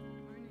family.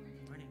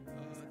 Morning.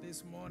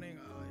 This morning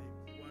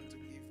I want to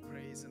give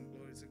praise and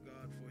glory to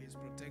God for His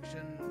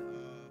protection.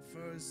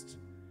 First,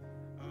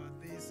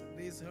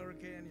 this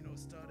hurricane,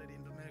 started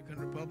in Dominican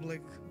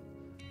Republic,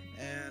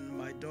 and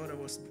my daughter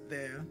was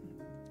there,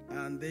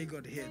 and they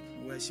got hit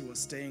where she was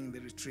staying, the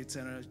retreat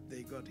center.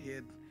 They got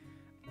hit,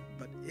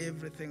 but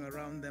everything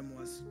around them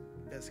was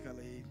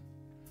basically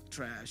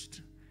trashed.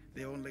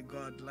 They only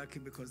got lucky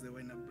because they were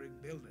in a brick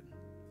building.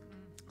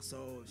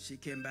 So she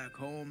came back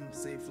home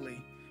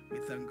safely, we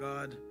thank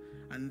God.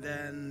 And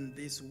then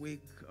this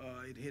week,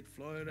 it hit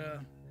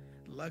Florida.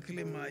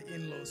 Luckily, my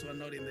in-laws were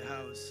not in the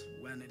house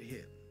when it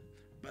hit,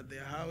 but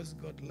their house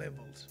got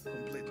leveled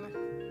completely.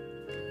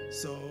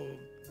 So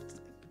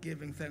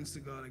giving thanks to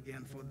God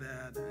again for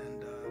that.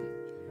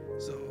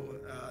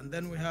 And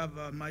then we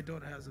have, my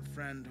daughter has a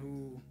friend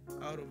who,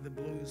 out of the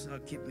blues, her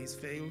kidneys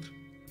failed.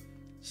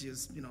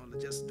 She's,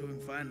 just doing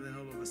fine, and then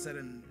all of a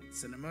sudden,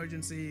 it's an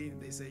emergency.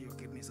 They say your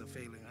kidneys are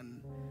failing,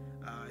 and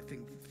I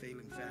think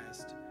failing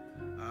fast.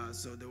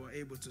 So they were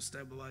able to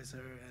stabilize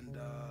her, and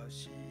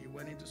she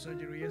went into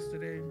surgery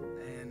yesterday,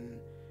 and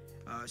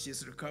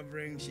she's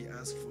recovering. She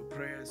asked for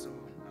prayer, so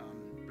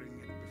bring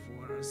it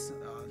before us.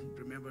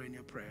 Remember in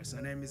your prayers.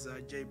 Her name is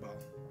J-Bal.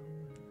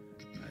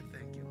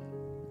 Thank you.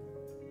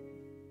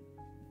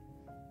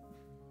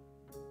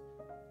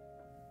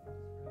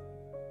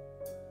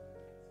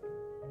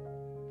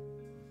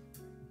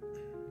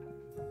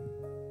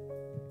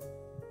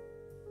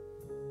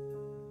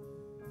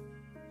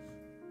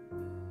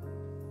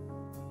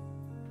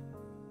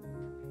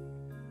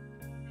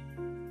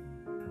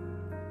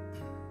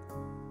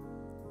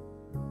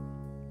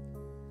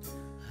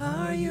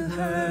 Are you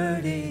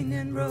hurting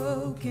and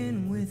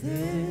broken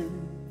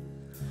within?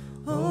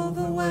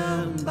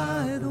 Overwhelmed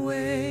by the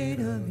weight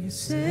of your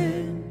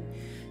sin?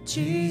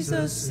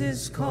 Jesus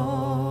is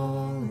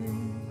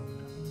calling.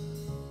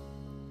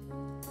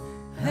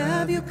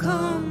 Have you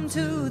come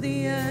to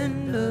the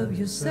end of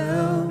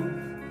yourself?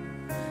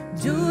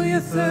 Do you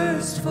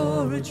thirst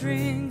for a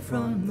drink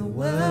from the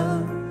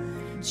well?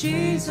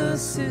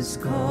 Jesus is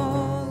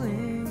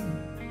calling.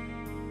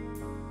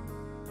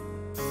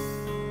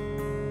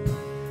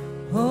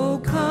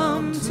 Oh,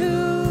 come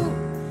to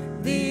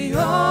the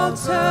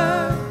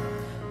altar.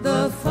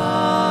 The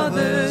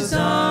Father's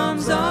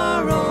arms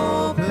are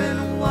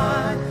open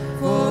wide.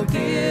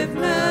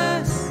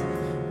 Forgiveness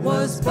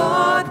was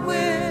bought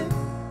with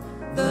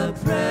the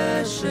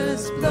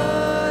precious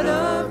blood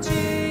of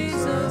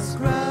Jesus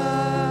Christ.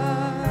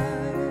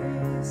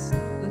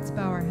 Let's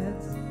bow our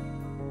heads.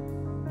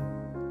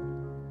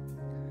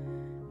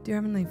 Dear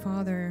Heavenly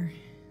Father,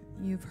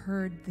 you've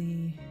heard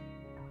the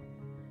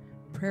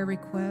prayer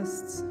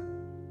requests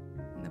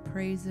and the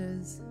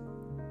praises.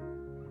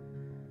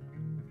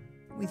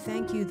 We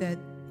thank you that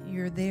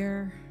you're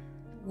there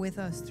with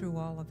us through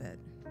all of it.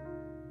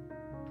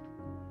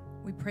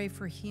 We pray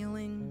for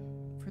healing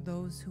for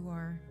those who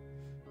are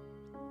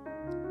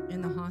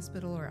in the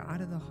hospital or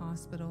out of the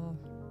hospital,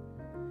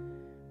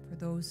 for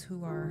those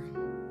who are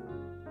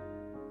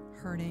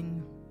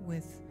hurting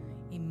with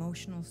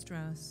emotional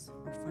stress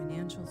or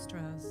financial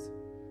stress,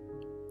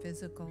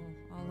 physical,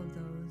 all of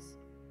those.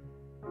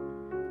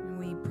 And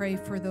we pray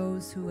for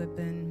those who have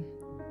been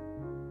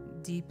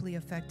deeply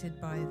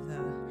affected by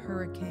the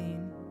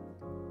hurricane.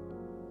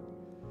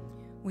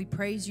 We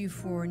praise you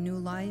for new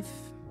life.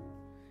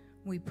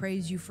 We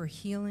praise you for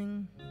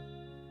healing.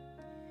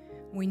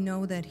 We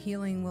know that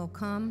healing will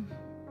come.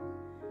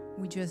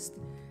 We just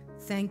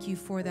thank you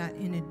for that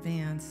in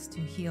advance,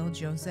 to heal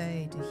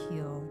Jose, to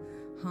heal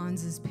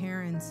Hans's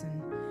parents,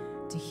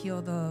 and to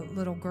heal the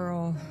little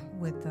girl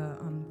with the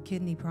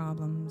kidney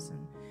problems,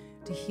 and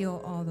to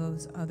heal all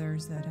those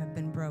others that have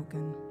been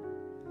broken.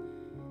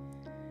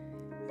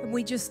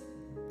 We just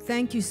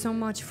thank you so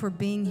much for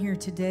being here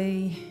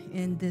today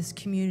in this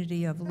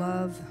community of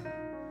love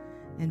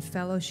and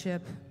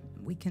fellowship.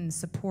 We can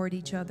support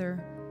each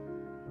other.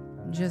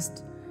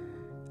 Just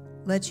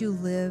let you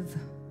live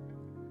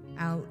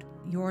out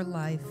your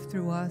life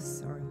through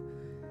us, or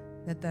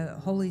that the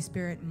Holy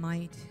Spirit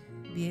might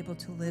be able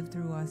to live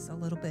through us a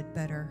little bit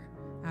better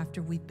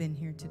after we've been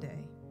here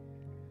today.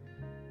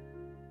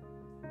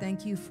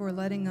 Thank you for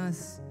letting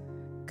us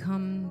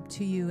come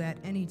to you at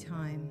any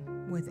time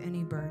with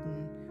any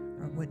burden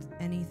or with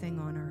anything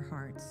on our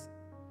hearts.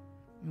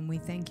 And we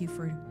thank you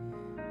for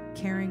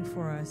caring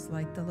for us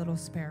like the little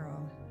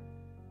sparrow.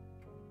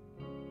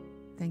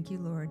 Thank you,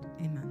 Lord.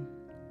 Amen.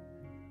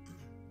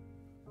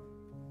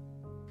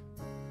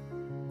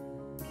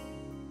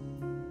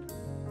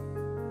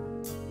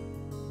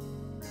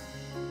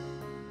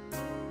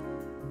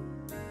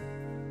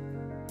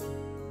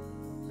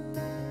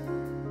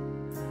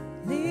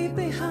 Leave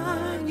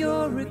behind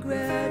your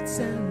regrets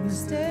and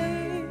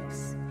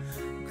mistakes.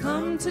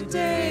 Come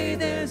today,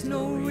 there's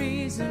no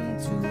reason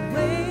to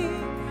wait.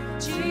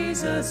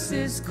 Jesus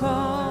is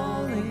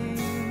calling.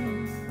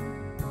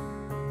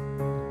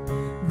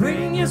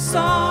 Bring your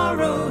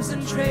sorrows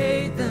and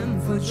trade them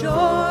for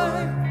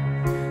joy.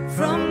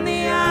 From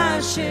the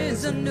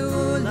ashes a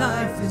new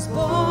life is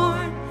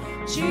born.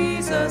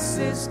 Jesus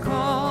is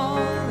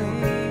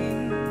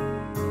calling.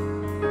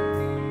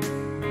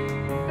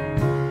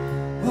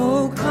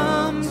 Oh,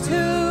 come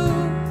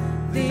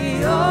to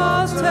the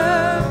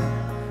altar.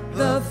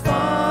 The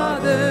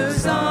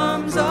Father's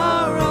arms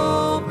are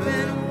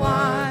open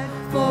wide.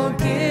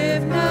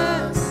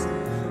 Forgiveness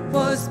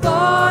was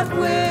bought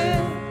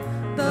with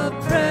the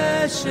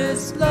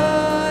precious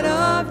blood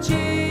of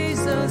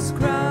Jesus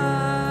Christ.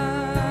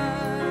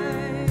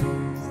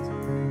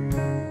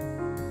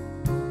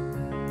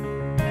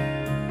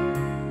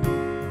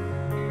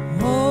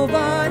 Oh,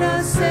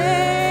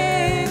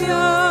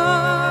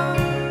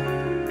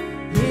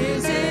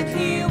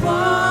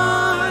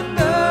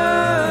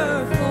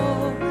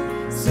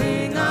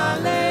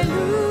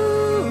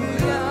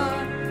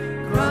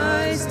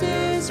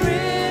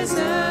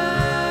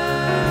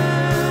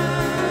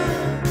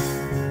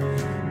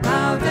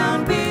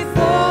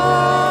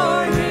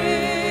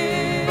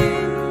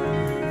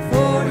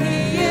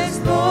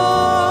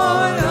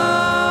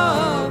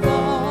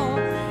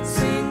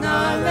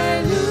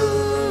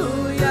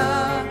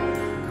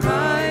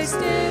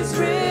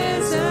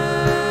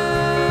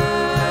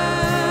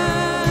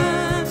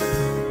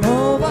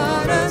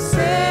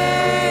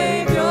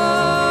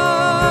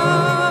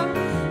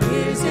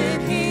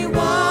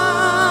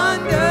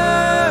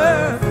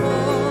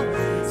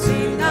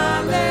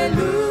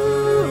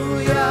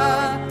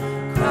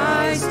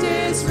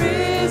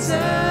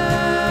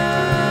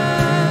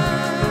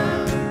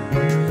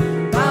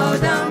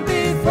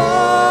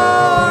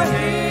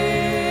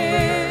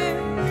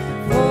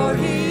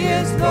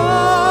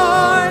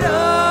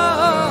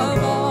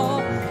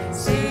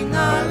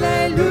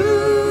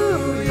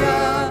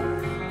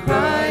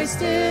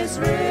 Christ is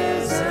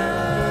risen.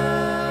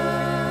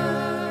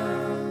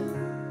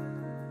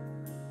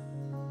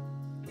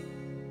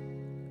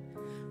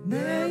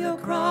 Bear your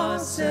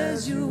cross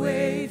as you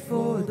wait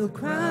for the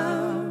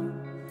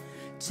crown.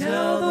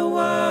 Tell the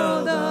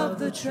world of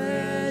the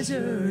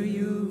treasure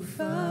you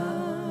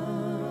found.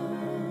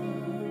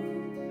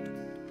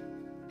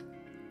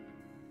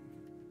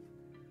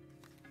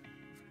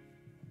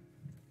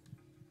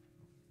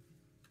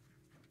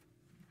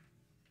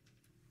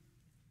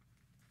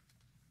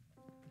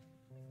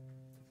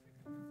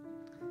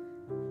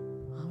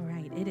 All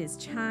right, it is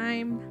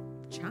chime.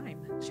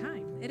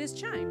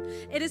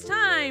 It is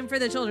time for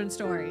the children's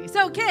story.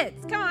 So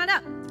kids, come on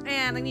up.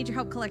 And I need your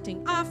help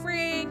collecting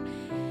offering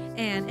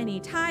and any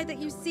tithe that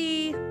you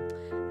see.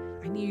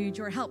 I need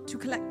your help to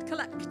collect.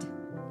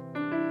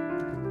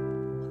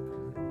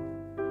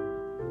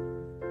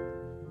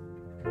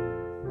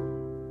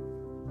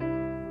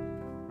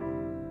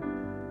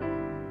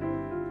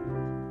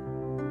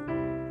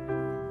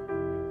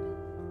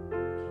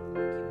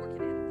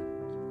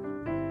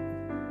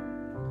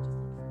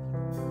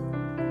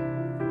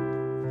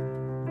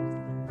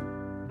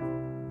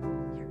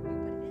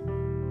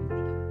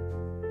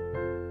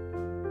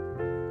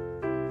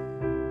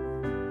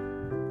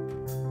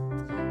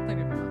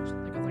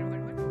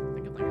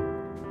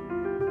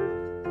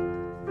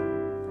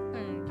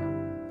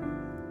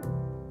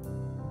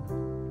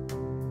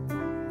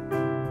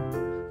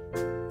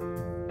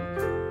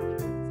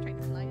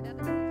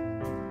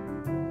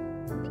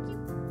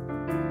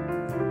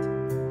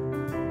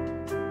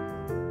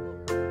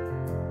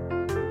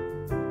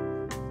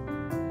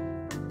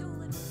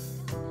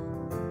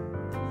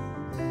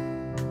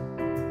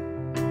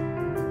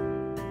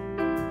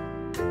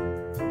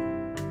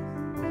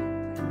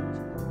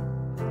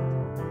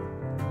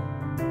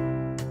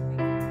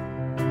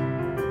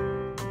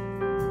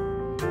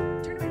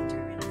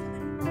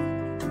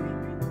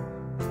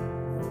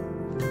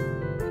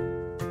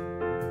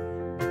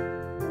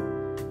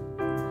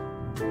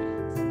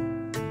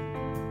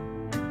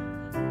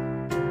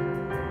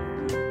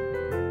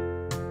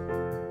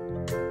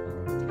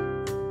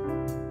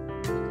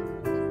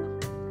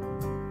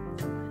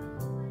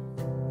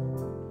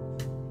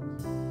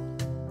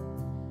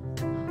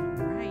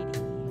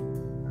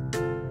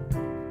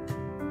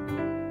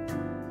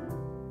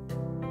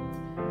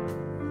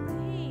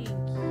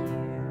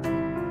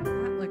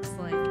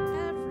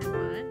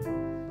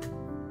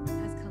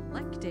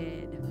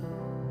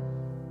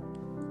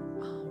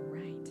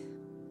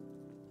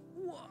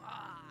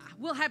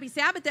 Well, happy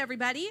Sabbath,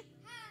 everybody.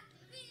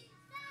 Happy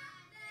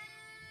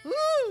Sabbath.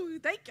 Woo,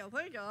 thank you.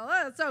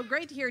 Oh, it's so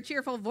great to hear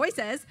cheerful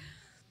voices.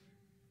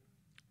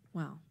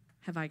 Well,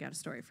 have I got a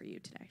story for you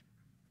today?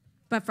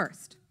 But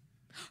first,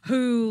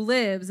 who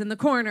lives in the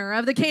corner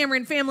of the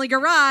Cameron family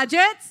garage?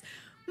 It's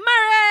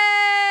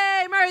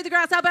Murray! Murray the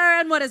grasshopper.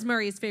 And what is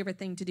Murray's favorite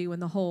thing to do in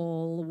the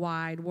whole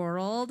wide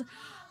world?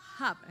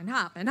 Hop and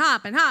hop and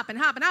hop and hop and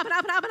hop and hop and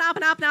hop and hop and hop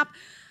and hop and hop.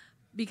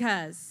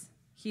 Because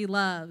he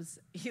loves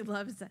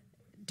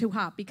to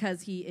hop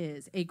because he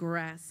is a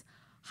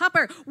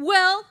grasshopper.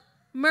 Well,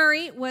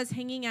 Murray was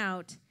hanging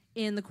out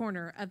in the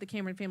corner of the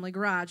Cameron family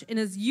garage in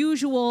his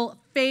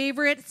usual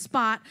favorite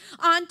spot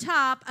on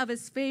top of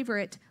his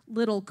favorite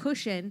little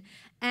cushion,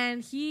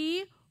 and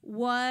he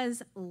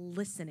was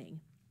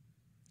listening.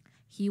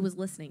 He was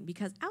listening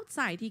because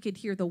outside he could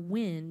hear the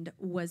wind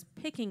was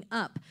picking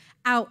up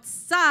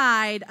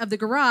outside of the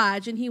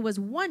garage, and he was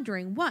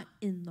wondering what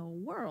in the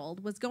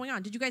world was going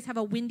on. Did you guys have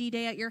a windy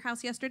day at your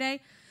house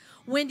yesterday?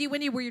 Windy,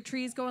 were your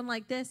trees going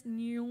like this?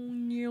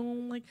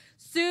 Like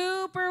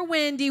super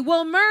windy.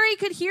 Well, Murray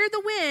could hear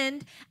the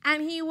wind,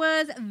 and he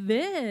was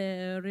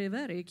very,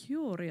 very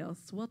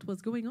curious what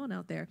was going on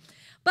out there.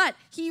 But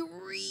he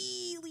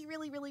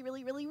really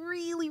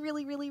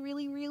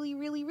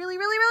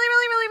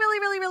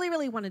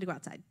wanted to go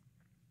outside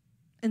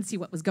and see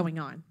what was going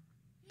on.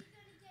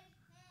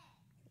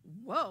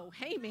 Whoa,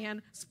 hey,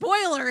 man.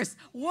 Spoilers.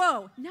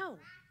 Whoa, no.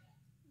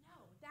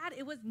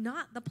 It was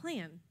not the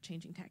plan,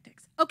 changing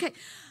tactics. Okay,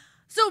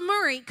 so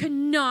Murray could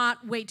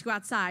not wait to go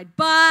outside,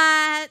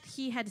 but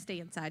he had to stay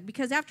inside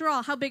because, after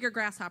all, how big are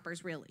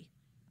grasshoppers really?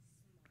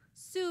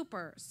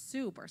 Super,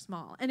 super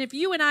small. And if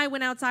you and I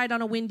went outside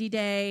on a windy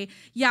day,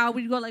 yeah,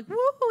 we'd go like, woo,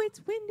 it's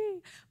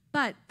windy.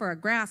 But for a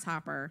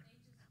grasshopper,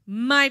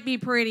 might be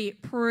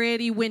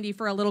pretty windy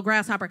for a little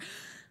grasshopper.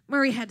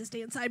 Murray had to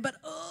stay inside, but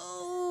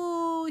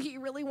he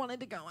really wanted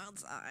to go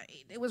outside.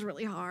 It was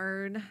really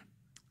hard.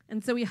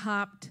 And so he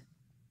hopped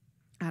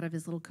out of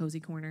his little cozy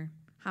corner.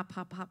 Hop,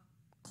 hop, hop,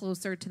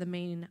 closer to the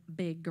main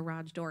big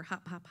garage door.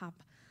 Hop, hop,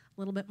 hop, a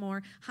little bit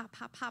more. Hop,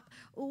 hop, hop.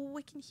 Oh,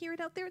 I can hear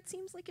it out there. It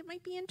seems like it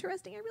might be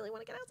interesting. I really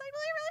want to get outside.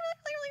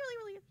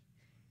 Really.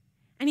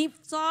 And he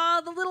saw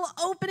the little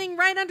opening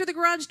right under the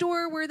garage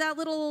door where that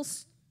little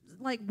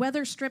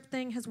weather strip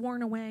thing has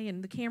worn away,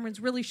 and the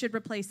Camerons really should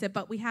replace it,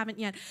 but we haven't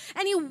yet.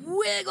 And he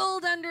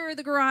wiggled under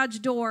the garage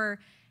door,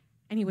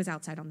 and he was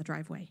outside on the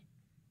driveway.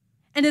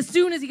 And as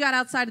soon as he got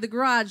outside of the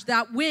garage,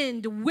 that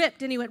wind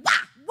whipped, and he went, wah,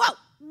 whoa,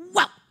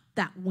 whoa.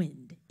 That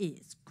wind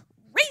is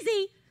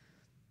crazy.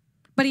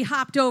 But he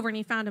hopped over and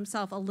he found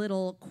himself a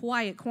little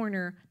quiet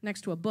corner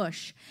next to a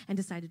bush and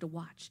decided to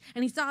watch.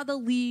 And he saw the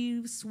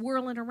leaves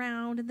swirling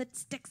around and the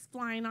sticks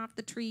flying off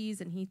the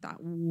trees, and he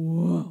thought,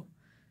 whoa,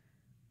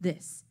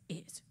 this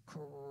is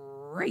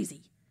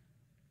crazy.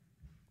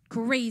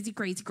 Crazy,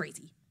 crazy,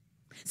 crazy.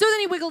 So then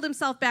he wiggled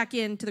himself back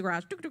into the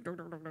garage.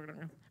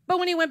 But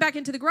when he went back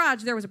into the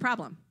garage, there was a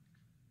problem.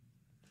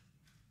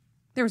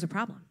 There was a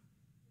problem.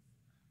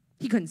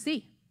 He couldn't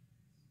see.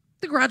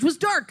 The garage was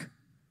dark,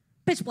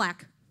 pitch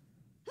black.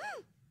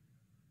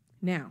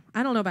 Now,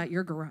 I don't know about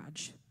your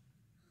garage,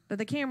 but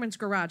the Cameron's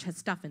garage has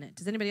stuff in it.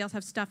 Does anybody else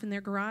have stuff in their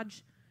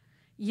garage?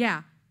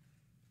 Yeah.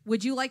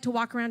 Would you like to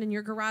walk around in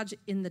your garage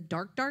in the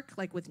dark,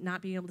 like with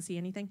not being able to see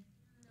anything?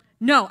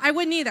 No, I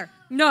wouldn't either.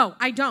 No,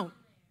 I don't.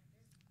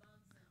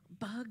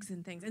 Bugs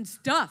and things and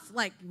stuff.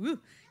 Like,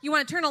 woo, you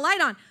want to turn a light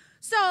on.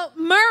 So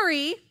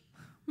Murray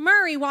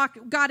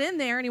got in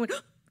there and he went, oh,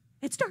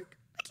 it's dark.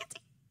 I can't see.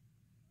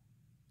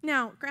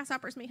 Now,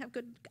 grasshoppers may have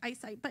good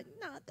eyesight, but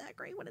not that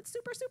great when it's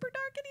super, super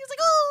dark. And he was like,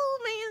 oh,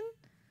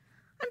 man,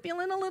 I'm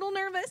feeling a little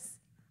nervous.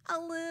 A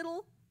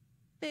little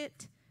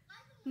bit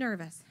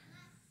nervous.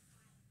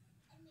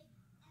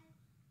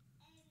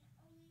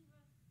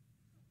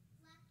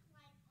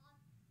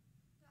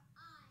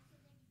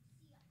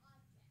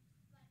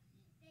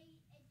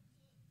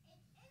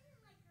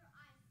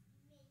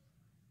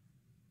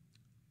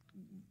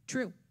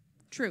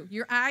 True.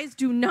 Your eyes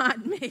do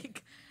not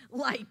make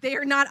light. They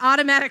are not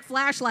automatic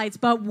flashlights,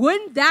 but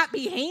wouldn't that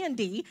be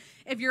handy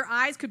if your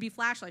eyes could be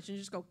flashlights and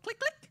you just go click,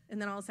 click,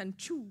 and then all of a sudden,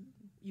 choo,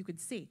 you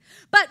could see.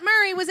 But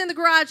Murray was in the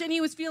garage, and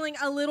he was feeling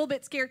a little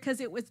bit scared because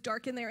it was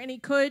dark in there, and he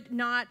could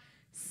not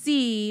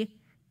see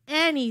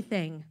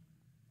anything.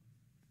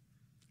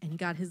 And he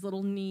got his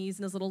little knees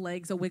and his little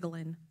legs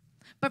a-wiggling.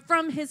 But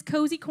from his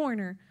cozy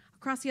corner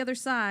across the other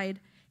side,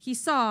 he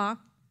saw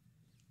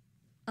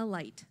a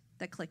light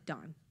that clicked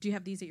on. Do you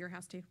have these at your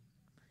house too?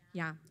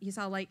 Yeah, you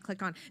saw a light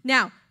click on.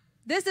 Now,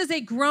 this is a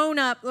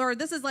grown-up, or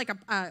this is like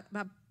a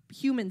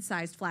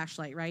human-sized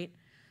flashlight, right?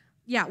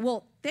 Yeah,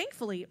 well,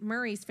 thankfully,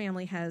 Murray's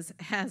family has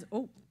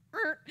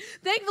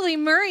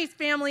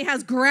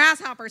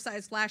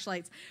grasshopper-sized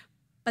flashlights.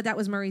 But that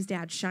was Murray's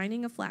dad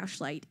shining a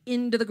flashlight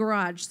into the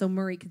garage so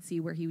Murray could see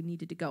where he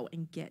needed to go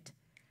and get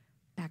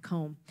back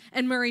home.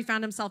 And Murray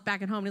found himself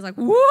back at home, and he's like,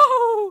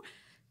 whoa!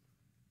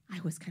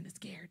 I was kind of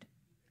scared.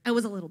 I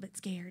was a little bit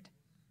scared.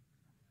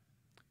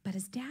 But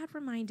his dad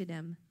reminded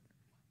him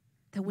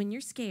that when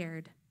you're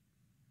scared,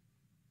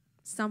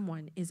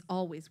 someone is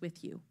always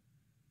with you.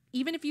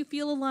 Even if you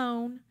feel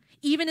alone,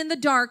 even in the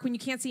dark when you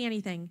can't see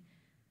anything,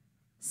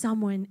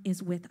 someone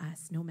is with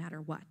us no matter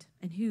what.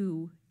 And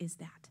who is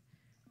that?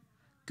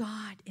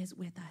 God is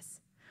with us.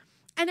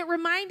 And it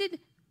reminded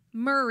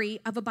Murray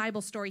of a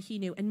Bible story he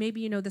knew, and maybe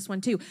you know this one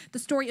too, the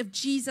story of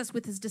Jesus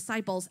with his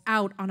disciples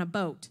out on a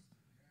boat.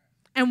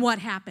 And what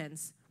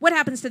happens? What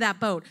happens to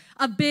that boat?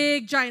 A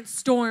big, giant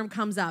storm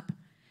comes up.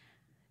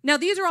 Now,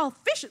 these are all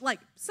fish. Like,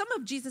 some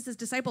of Jesus'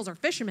 disciples are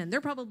fishermen.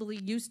 They're probably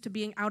used to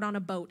being out on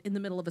a boat in the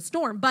middle of a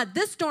storm. But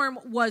this storm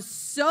was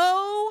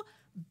so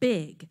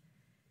big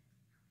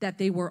that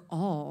they were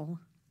all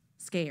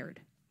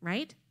scared,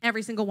 right?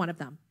 Every single one of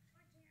them.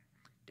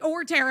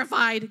 Or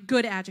terrified.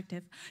 Good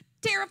adjective.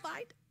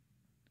 Terrified.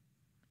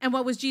 And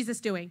what was Jesus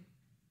doing?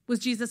 Was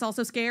Jesus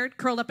also scared?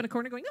 Curled up in a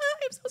corner going, oh,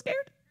 I'm so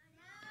scared.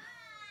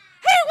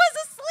 He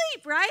was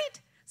asleep,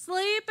 right?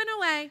 Sleeping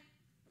away.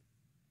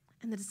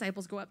 And the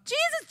disciples go up,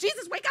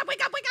 Jesus, wake up,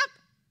 wake up, wake up.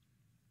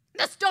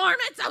 The storm,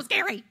 it's so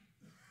scary.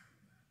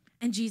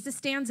 And Jesus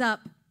stands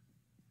up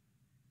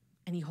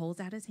and he holds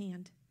out his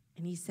hand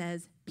and he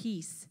says,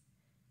 peace,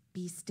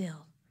 be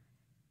still.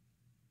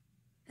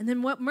 And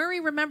then what Murray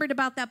remembered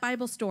about that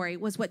Bible story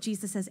was what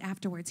Jesus says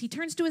afterwards. He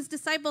turns to his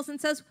disciples and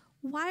says,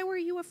 why were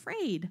you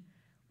afraid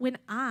when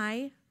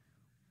I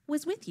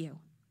was with you?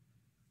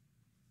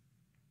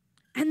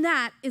 And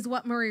that is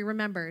what Murray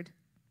remembered.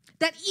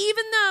 That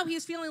even though he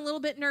was feeling a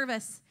little bit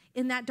nervous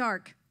in that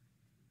dark,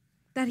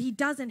 that he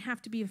doesn't have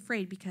to be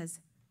afraid because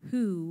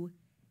who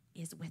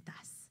is with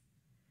us?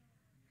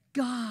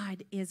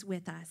 God is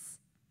with us.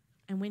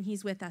 And when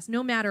he's with us,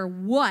 no matter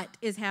what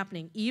is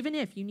happening, even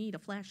if you need a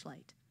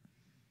flashlight,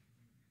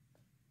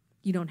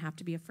 you don't have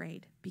to be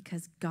afraid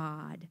because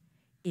God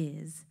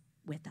is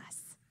with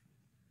us.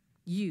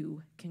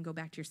 You can go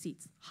back to your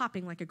seats,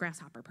 hopping like a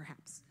grasshopper,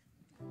 perhaps.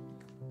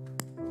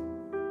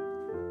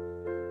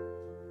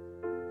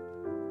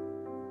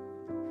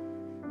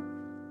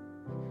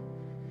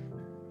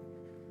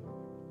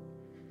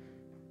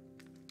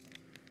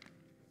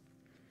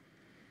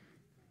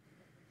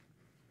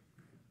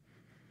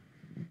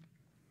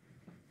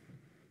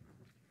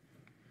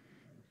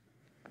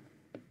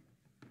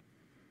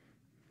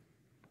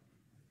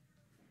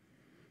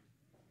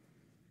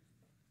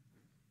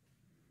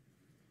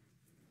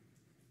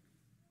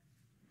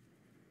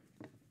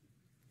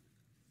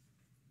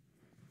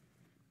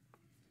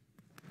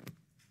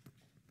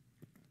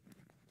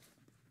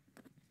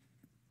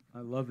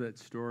 I love that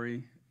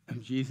story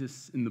of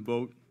Jesus in the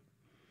boat,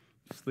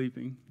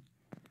 sleeping.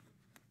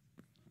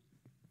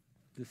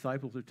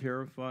 Disciples are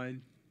terrified.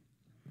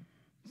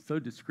 So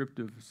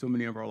descriptive of so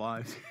many of our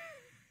lives.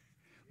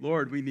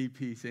 Lord, we need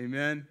peace.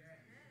 Amen.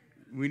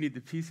 We need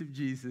the peace of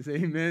Jesus.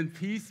 Amen.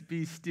 Peace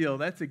be still.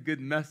 That's a good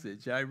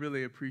message. I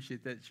really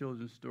appreciate that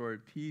children's story.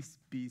 Peace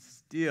be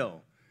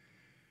still.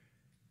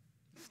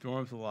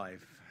 Storms of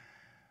life.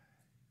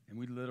 And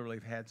we literally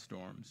have had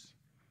storms.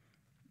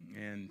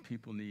 And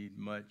people need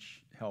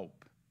much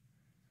help.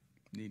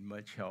 Need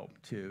much help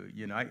too.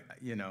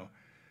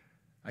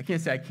 I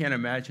can't say I can't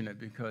imagine it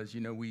because,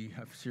 we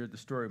have shared the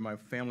story. My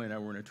family and I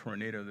were in a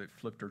tornado that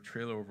flipped our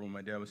trailer over when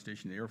my dad was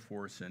stationed in the Air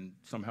Force, and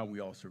somehow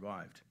we all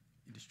survived.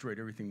 It destroyed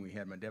everything we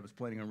had. My dad was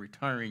planning on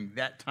retiring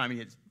that time. He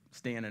had to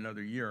stay in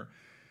another year.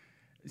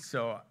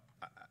 So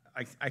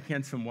I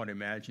can somewhat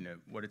imagine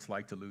what it's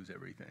like to lose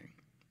everything.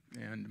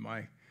 And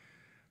my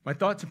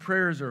thoughts and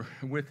prayers are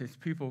with his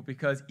people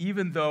because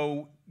even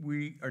though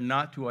we are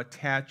not to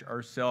attach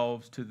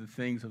ourselves to the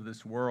things of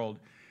this world,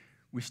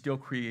 we still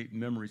create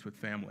memories with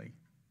family.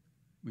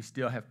 We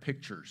still have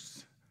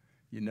pictures,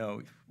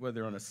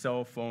 whether on a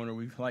cell phone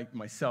or like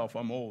myself,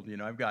 I'm old,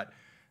 I've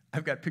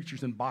got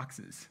pictures in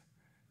boxes.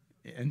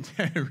 And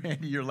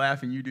Randy, you're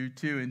laughing, you do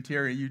too, and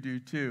Terry, you do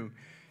too.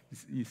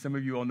 Some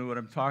of you all know what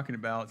I'm talking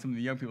about. Some of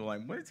the young people are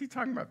like, what is he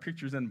talking about,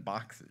 pictures in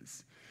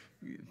boxes?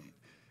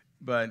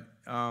 But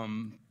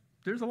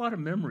there's a lot of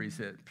memories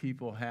that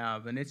people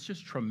have, and it's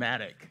just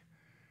traumatic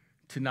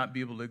to not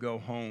be able to go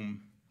home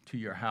to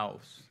your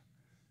house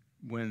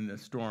when the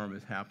storm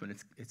has happened.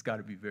 It's got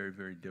to be very,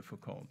 very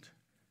difficult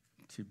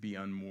to be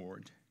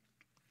unmoored.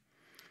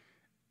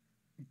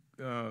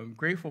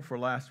 Grateful for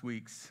last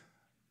week's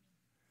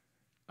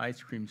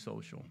ice cream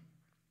social.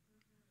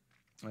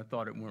 I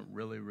thought it went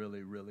really,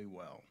 really, really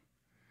well.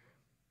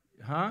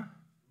 Huh?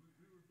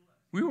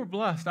 We were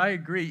blessed. I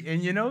agree.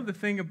 And the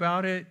thing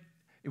about it,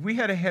 if we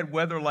had had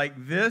weather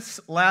like this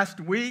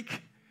last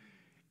week,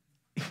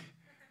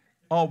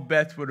 all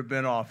bets would have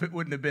been off. It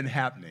wouldn't have been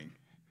happening.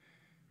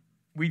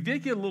 We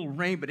did get a little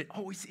rain, but it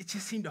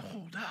just seemed to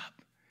hold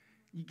up.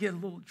 You get a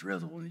little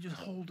drizzle and it just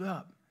hold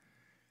up.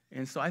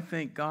 And so I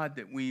thank God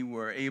that we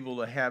were able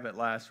to have it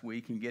last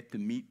week and get to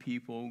meet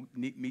people,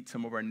 meet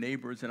some of our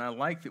neighbors. And I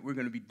like that we're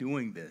going to be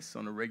doing this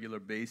on a regular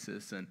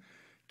basis and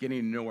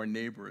getting to know our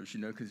neighbors,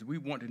 because we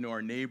want to know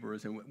our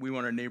neighbors and we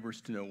want our neighbors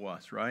to know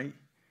us, right?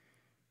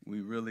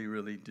 We really,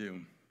 really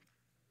do.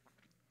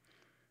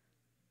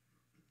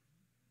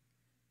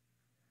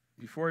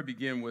 Before I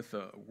begin with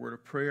a word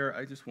of prayer,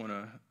 I'd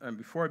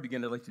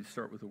like to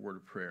start with a word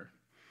of prayer.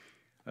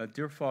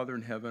 Dear Father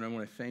in heaven, I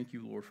want to thank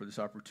you, Lord, for this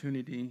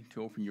opportunity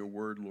to open your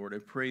word, Lord. I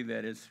pray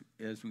that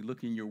as we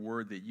look in your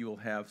word, that you will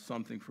have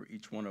something for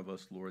each one of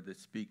us, Lord, that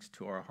speaks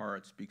to our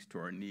hearts, speaks to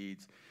our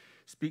needs,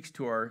 speaks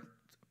to our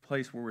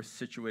place where we're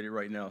situated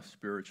right now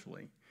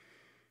spiritually.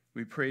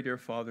 We pray, dear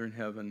Father in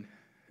heaven,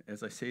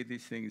 as I say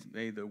these things,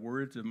 may the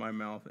words of my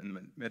mouth and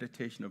the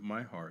meditation of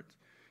my heart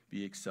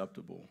be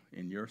acceptable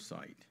in your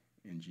sight.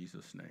 In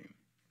Jesus' name,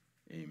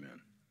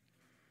 amen.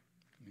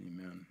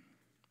 Amen.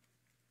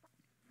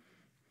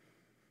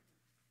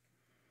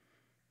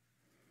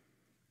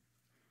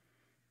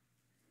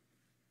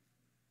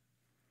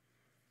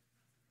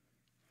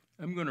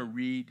 I'm going to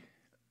read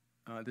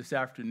this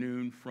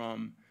afternoon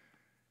from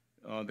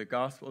the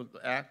Gospel of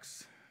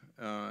Acts.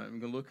 I'm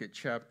going to look at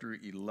chapter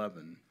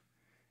 11.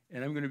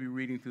 And I'm going to be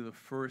reading through the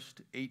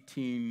first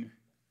 18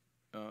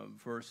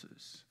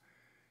 verses.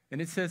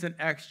 And it says in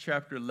Acts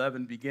chapter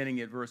 11, beginning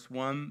at verse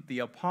 1, the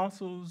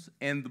apostles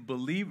and the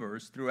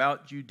believers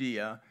throughout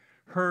Judea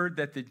heard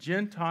that the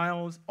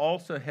Gentiles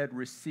also had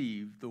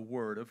received the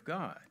word of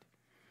God.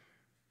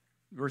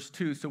 Verse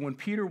 2, so when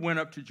Peter went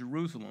up to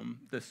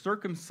Jerusalem, the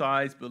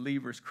circumcised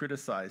believers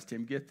criticized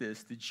him. Get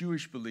this, the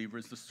Jewish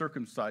believers, the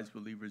circumcised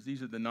believers,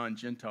 these are the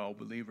non-Gentile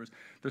believers.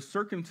 The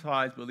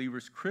circumcised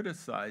believers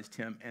criticized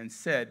him and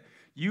said,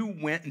 you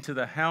went into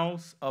the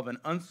house of an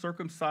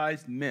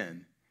uncircumcised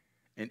man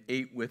and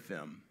ate with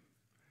them.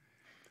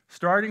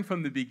 Starting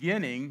from the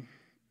beginning,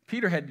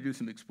 Peter had to do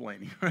some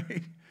explaining,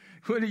 right?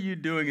 What are you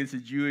doing as a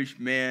Jewish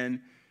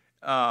man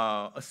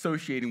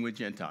associating with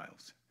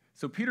Gentiles?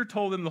 So Peter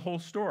told them the whole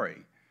story.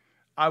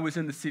 I was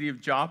in the city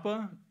of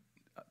Joppa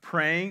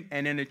praying,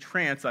 and in a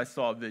trance I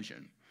saw a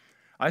vision.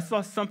 I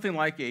saw something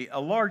like a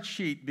large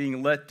sheet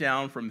being let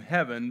down from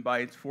heaven by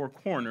its four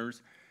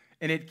corners,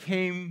 and it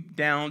came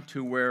down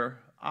to where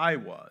I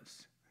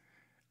was.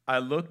 I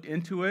looked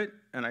into it,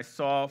 and I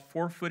saw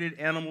four-footed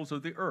animals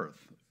of the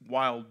earth,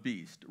 wild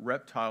beasts,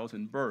 reptiles,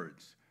 and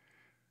birds.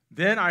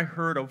 Then I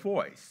heard a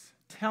voice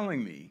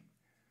telling me,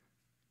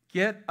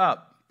 get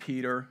up,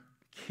 Peter,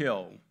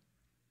 kill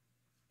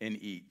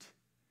and eat.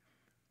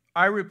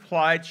 I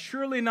replied,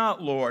 surely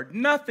not, Lord.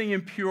 Nothing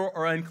impure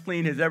or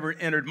unclean has ever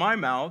entered my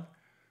mouth.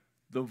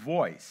 The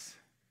voice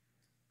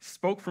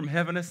spoke from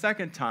heaven a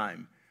second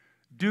time.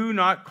 Do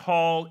not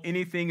call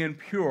anything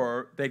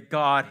impure that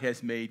God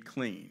has made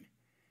clean.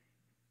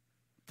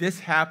 This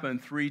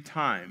happened 3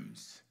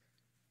 times,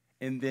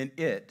 and then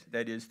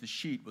that is the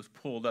sheet, was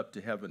pulled up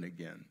to heaven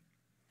again.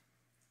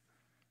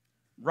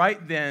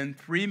 Right then,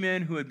 3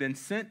 men who had been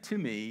sent to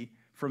me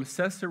from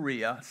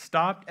Caesarea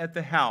stopped at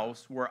the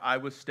house where I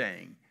was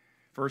staying.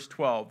 Verse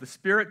 12, the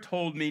Spirit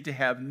told me to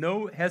have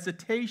no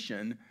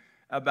hesitation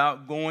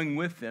about going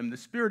with them. The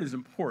Spirit is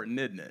important,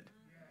 isn't it?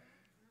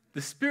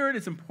 The Spirit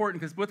is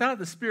important because without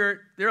the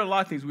Spirit, there are a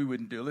lot of things we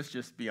wouldn't do. Let's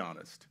just be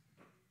honest.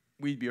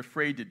 We'd be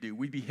afraid to do.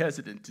 We'd be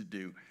hesitant to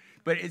do.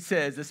 But it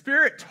says, the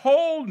Spirit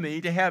told me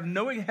to have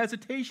no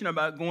hesitation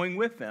about going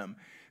with them.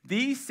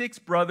 These 6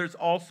 brothers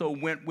also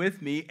went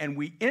with me, and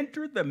we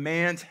entered the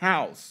man's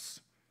house,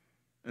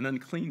 an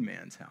unclean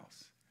man's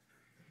house.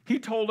 He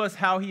told us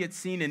how he had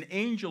seen an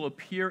angel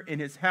appear in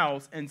his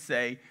house and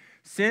say,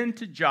 send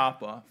to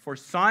Joppa for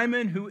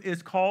Simon, who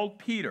is called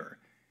Peter.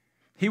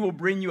 He will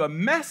bring you a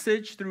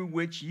message through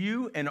which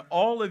you and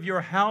all of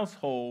your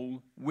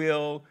household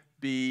will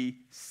be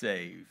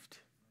saved.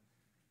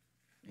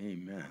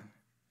 Amen.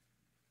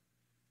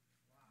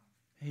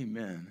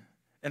 Amen.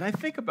 And I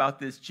think about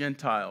this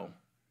Gentile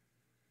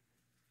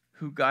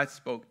who God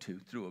spoke to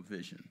through a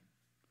vision,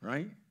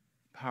 right?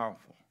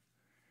 Powerful.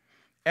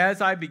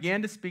 As I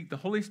began to speak, the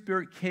Holy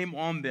Spirit came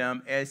on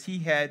them as he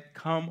had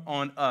come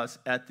on us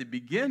at the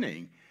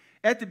beginning.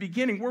 At the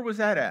beginning, where was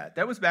that at?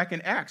 That was back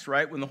in Acts,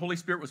 right? When the Holy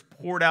Spirit was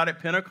poured out at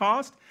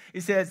Pentecost.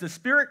 It says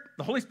the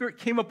Holy Spirit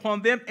came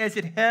upon them as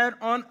it had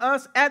on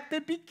us at the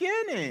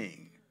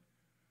beginning.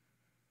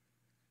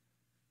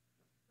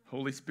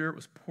 Holy Spirit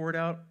was poured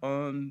out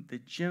on the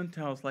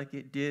Gentiles like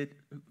it did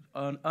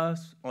on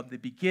us on the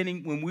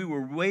beginning when we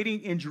were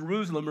waiting in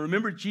Jerusalem.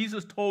 Remember,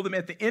 Jesus told them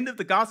at the end of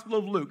the Gospel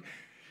of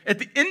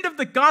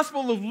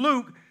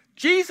Luke,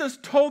 Jesus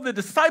told the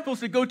disciples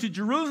to go to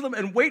Jerusalem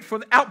and wait for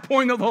the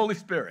outpouring of the Holy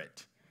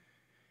Spirit.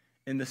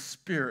 And the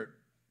Spirit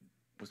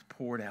was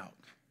poured out.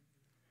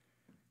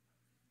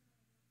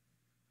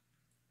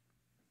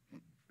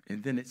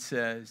 And then it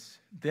says,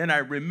 Then I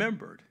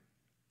remembered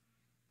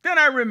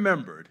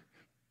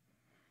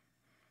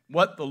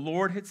what the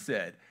Lord had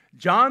said.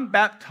 John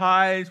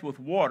baptized with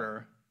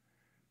water,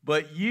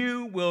 but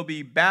you will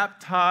be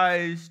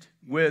baptized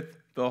with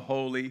the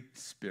Holy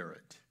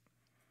Spirit.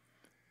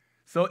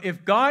 So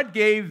if God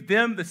gave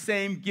them the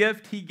same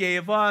gift he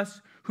gave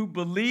us who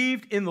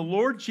believed in the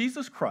Lord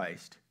Jesus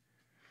Christ,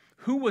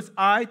 who was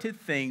I to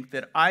think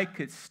that I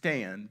could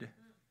stand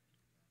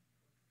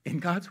in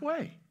God's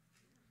way?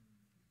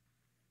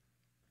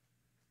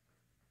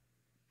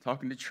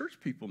 Talking to church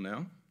people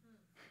now.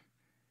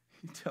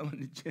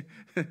 Telling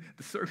the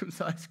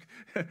circumcised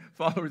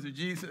followers of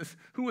Jesus,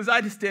 who was I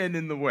to stand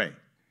in the way?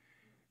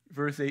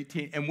 Verse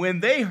 18, and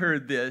when they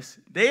heard this,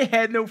 they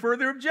had no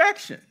further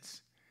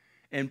objections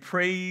and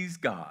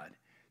praised God,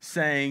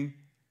 saying,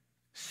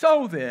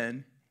 so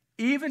then,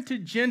 even to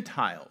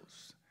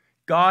Gentiles,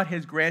 God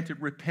has granted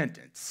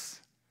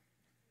repentance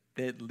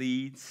that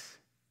leads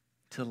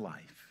to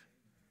life.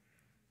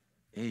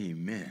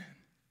 Amen.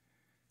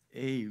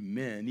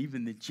 Amen.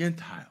 Even the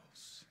Gentiles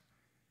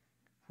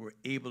were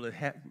able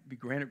to be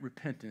granted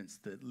repentance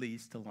that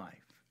leads to life.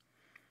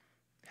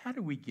 How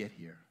do we get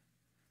here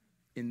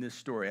in this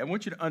story? I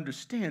want you to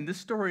understand this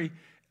story,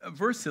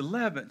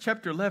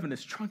 chapter 11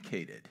 is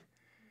truncated.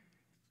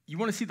 You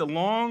want to see the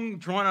long,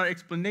 drawn-out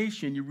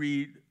explanation, you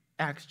read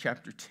Acts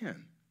chapter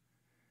 10.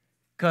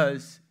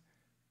 Because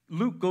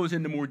Luke goes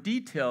into more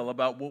detail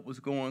about what was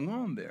going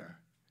on there.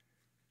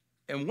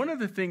 And one of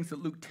the things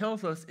that Luke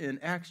tells us in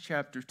Acts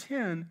chapter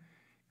 10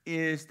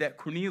 is that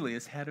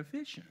Cornelius had a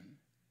vision.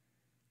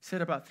 He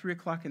said about 3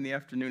 o'clock in the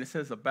afternoon. It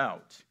says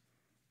about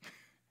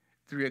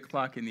 3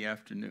 o'clock in the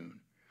afternoon.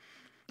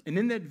 And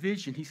in that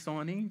vision, he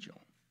saw an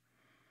angel.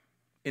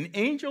 An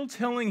angel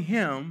telling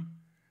him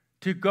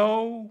to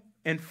go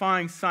and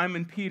find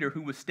Simon Peter,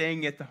 who was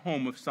staying at the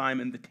home of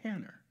Simon the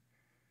tanner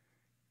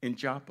in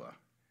Joppa.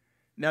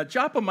 Now,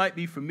 Joppa might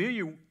be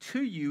familiar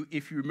to you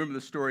if you remember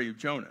the story of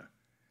Jonah.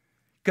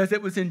 Because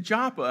it was in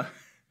Joppa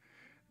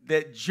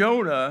that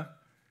Jonah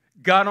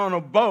got on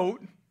a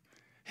boat,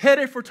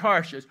 headed for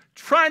Tarshish,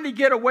 trying to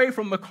get away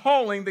from the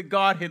calling that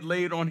God had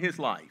laid on his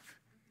life.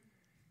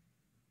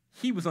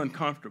 He was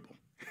uncomfortable.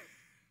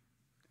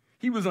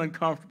 He was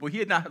uncomfortable. He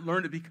had not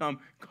learned to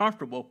become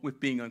comfortable with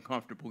being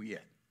uncomfortable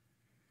yet.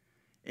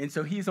 And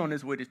so he's on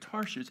his way to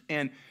Tarshish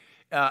and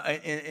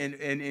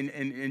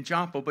in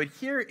Joppa. But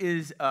here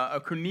is a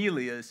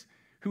Cornelius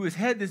who has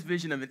had this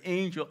vision of an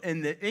angel.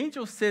 And the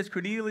angel says,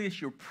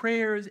 Cornelius, your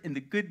prayers and the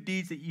good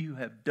deeds that you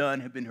have done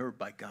have been heard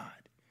by God.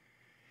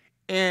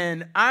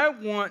 And I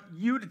want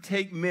you to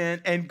take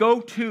men and go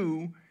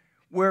to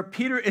where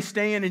Peter is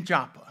staying in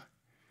Joppa.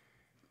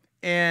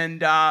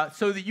 And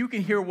so that you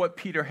can hear what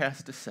Peter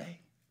has to say.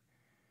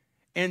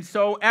 And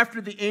so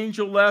after the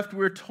angel left,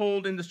 we're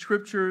told in the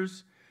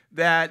scriptures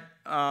that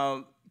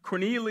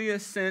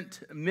Cornelius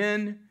sent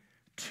men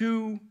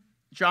to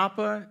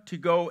Joppa to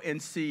go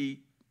and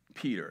see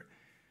Peter.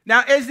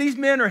 Now, as these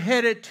men are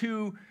headed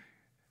to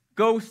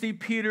go see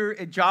Peter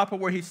at Joppa,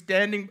 where he's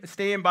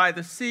staying by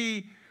the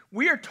sea,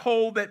 we are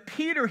told that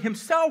Peter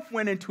himself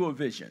went into a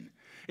vision.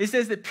 It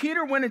says that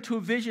Peter went into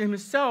a vision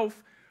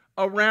himself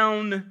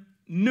around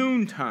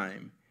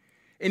noontime.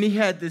 And he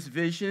had this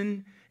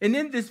vision. And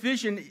in this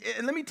vision,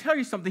 and let me tell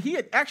you something, he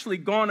had actually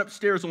gone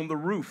upstairs on the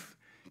roof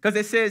because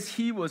it says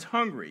he was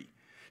hungry.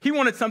 He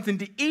wanted something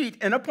to eat,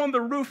 and up on the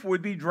roof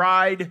would be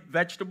dried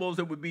vegetables.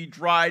 It would be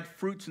dried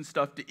fruits and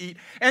stuff to eat.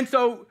 And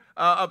so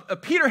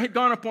Peter had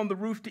gone up on the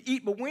roof to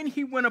eat, but when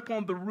he went up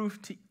on the roof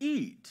to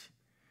eat,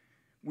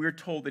 we're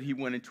told that he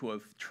went into a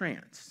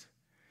trance.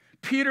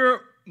 Peter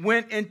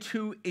went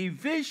into a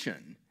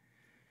vision.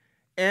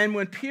 And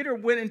when Peter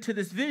went into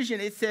this vision,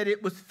 it said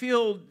it was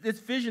filled, this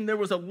vision, there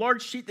was a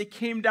large sheet that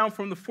came down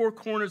from the four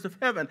corners of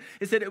heaven.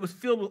 It said it was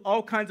filled with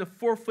all kinds of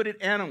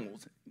four-footed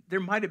animals.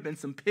 There might have been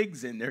some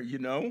pigs in there, you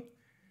know,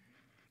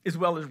 as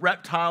well as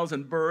reptiles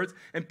and birds.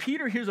 And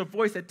Peter hears a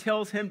voice that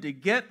tells him to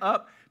get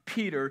up,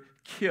 Peter,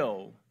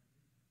 kill,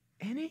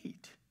 and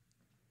eat.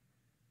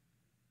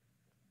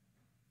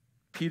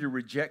 Peter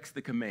rejects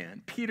the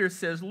command. Peter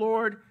says,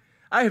 Lord,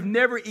 I have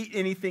never eaten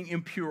anything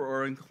impure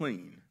or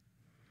unclean.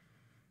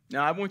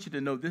 Now, I want you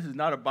to know this is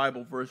not a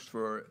Bible verse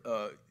for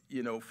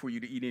you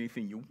to eat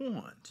anything you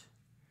want.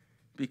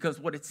 Because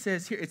what it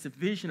says here, it's a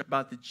vision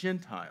about the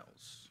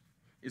Gentiles,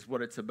 is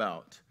what it's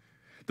about.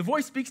 The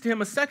voice speaks to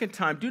him a second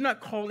time. Do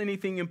not call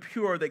anything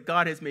impure that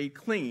God has made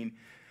clean.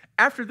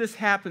 After this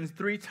happens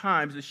 3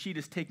 times, the sheet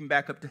is taken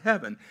back up to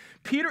heaven.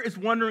 Peter is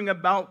wondering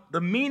about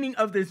the meaning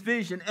of this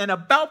vision. And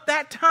about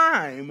that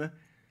time,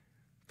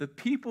 the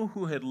people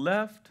who had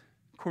left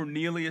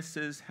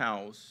Cornelius'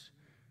 house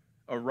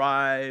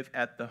arrive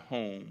at the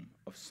home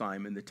of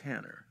Simon the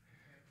tanner.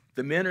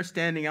 The men are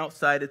standing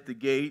outside at the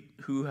gate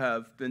who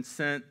have been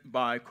sent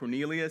by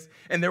Cornelius,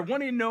 and they're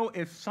wanting to know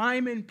if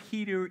Simon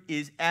Peter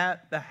is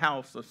at the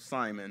house of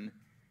Simon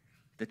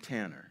the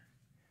tanner.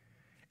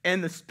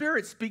 And the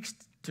Spirit speaks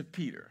to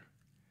Peter.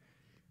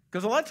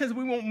 Because a lot of times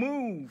we won't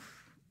move,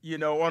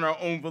 on our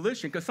own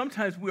volition, because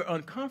sometimes we're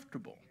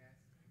uncomfortable.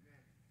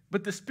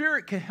 But the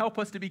Spirit can help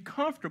us to be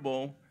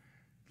comfortable,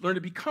 learn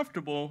to be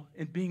comfortable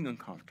in being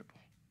uncomfortable.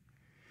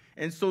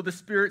 And so the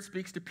Spirit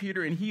speaks to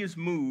Peter, and he is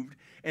moved,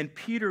 and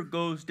Peter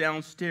goes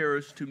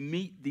downstairs to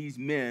meet these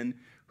men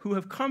who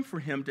have come for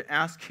him to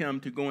ask him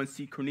to go and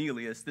see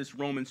Cornelius, this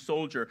Roman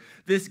soldier,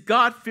 this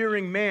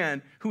God-fearing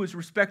man who is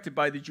respected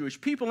by the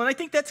Jewish people. And I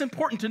think that's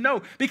important to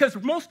know, because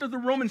most of the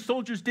Roman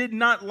soldiers did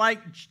not like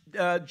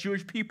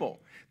Jewish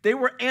people. They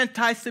were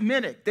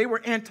anti-Semitic. They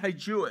were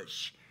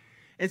anti-Jewish.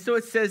 And so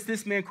it says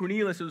this man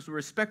Cornelius was a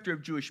respecter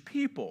of Jewish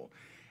people.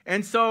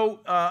 And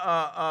so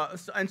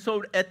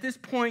at this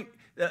point,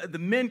 the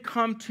men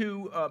come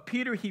to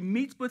Peter. He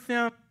meets with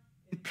them,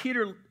 and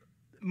Peter,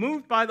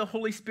 moved by the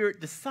Holy Spirit,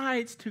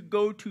 decides to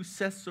go to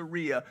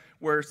Caesarea,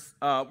 where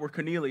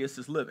Cornelius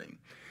is living.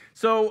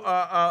 So,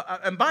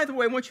 and by the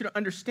way, I want you to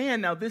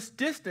understand now this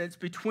distance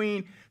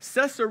between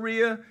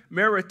Caesarea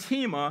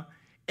Maritima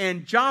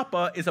and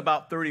Joppa is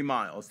about 30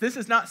 miles. This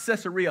is not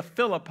Caesarea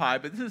Philippi,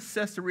 but this is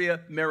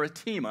Caesarea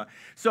Maritima.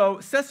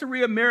 So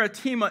Caesarea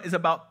Maritima is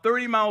about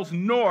 30 miles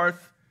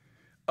north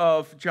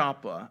of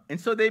Joppa.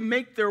 And so they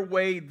make their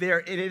way there,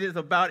 and it is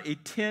about a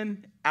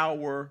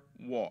 10-hour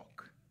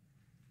walk.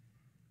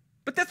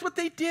 But that's what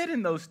they did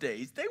in those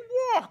days. They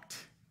walked.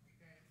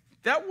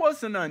 That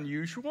wasn't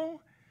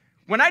unusual.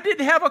 When I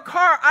didn't have a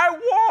car, I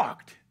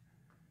walked.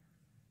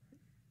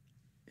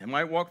 I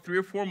might walk 3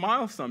 or 4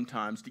 miles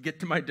sometimes to get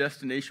to my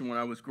destination when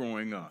I was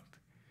growing up.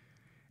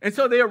 And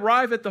so they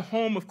arrive at the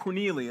home of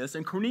Cornelius,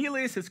 and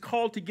Cornelius has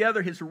called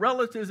together his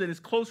relatives and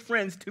his close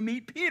friends to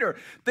meet Peter.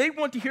 They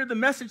want to hear the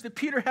message that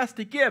Peter has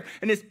to give.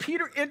 And as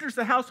Peter enters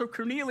the house of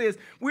Cornelius,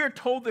 we are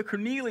told that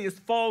Cornelius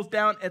falls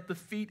down at the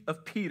feet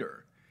of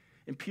Peter.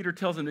 And Peter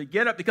tells him to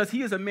get up because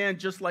he is a man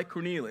just like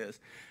Cornelius.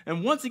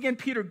 And once again,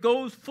 once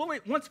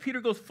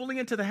Peter goes fully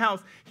into the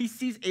house, he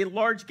sees a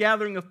large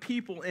gathering of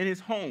people in his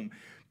home.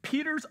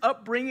 Peter's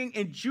upbringing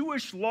in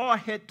Jewish law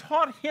had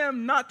taught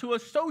him not to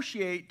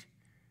associate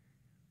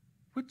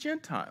with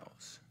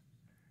Gentiles.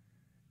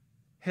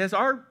 Has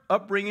our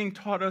upbringing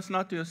taught us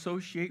not to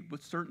associate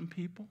with certain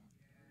people?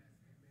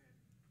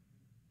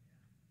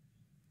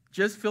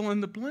 Just fill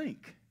in the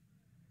blank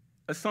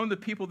of some of the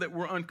people that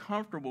we're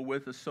uncomfortable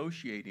with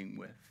associating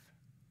with.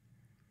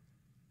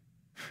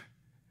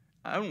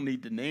 I don't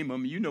need to name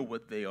them. You know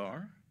what they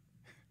are.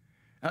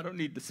 I don't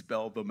need to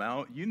spell them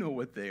out. You know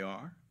what they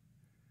are.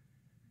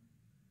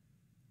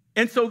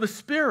 And so the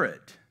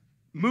Spirit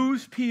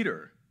moves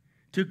Peter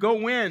to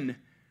go in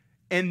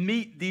and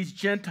meet these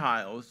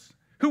Gentiles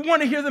who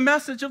want to hear the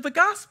message of the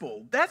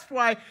gospel. That's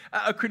why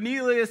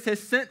Cornelius has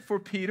sent for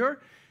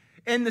Peter.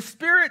 And the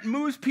Spirit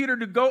moves Peter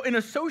to go and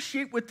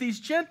associate with these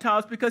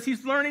Gentiles because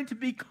he's learning to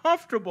be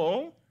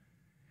comfortable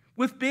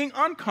with being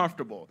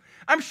uncomfortable.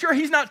 I'm sure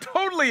he's not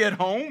totally at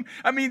home.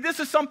 I mean, this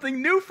is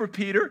something new for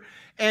Peter.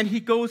 And he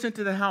goes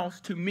into the house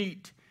to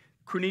meet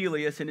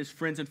Cornelius and his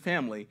friends and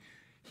family.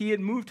 He had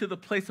moved to the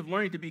place of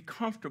learning to be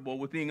comfortable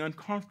with being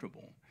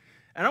uncomfortable.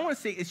 And I want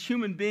to say, as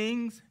human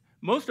beings,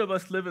 most of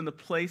us live in the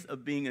place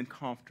of being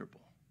uncomfortable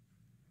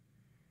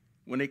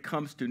when it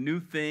comes to new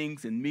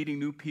things and meeting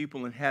new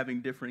people and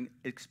having different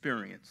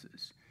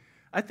experiences.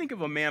 I think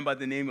of a man by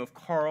the name of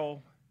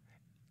Carl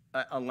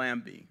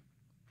Allamby.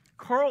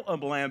 Carl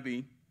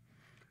Allamby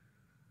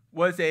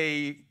was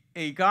a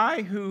a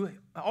guy who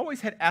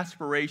always had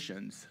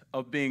aspirations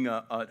of being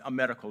a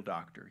medical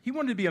doctor. He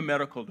wanted to be a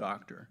medical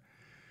doctor.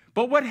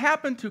 But what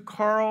happened to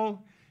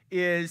Carl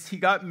is he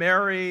got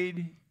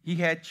married, he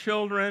had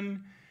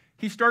children,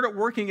 he started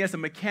working as a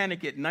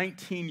mechanic at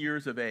 19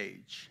 years of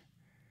age.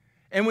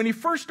 And when he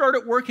first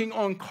started working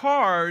on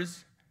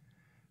cars,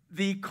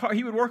 he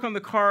would work on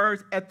the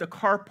cars at the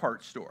car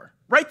parts store.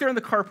 Right there in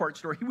the car parts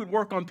store, he would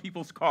work on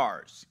people's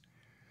cars.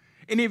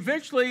 And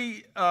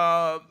eventually,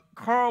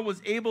 Carl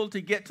was able to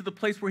get to the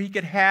place where he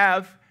could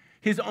have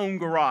his own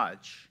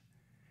garage.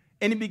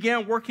 And he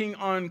began working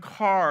on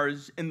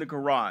cars in the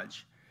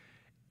garage.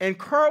 And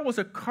Carl was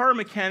a car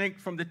mechanic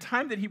from the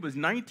time that he was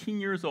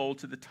 19 years old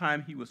to the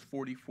time he was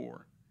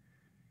 44.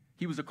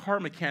 He was a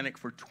car mechanic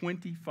for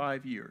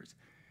 25 years.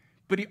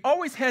 But he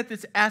always had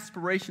this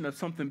aspiration of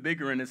something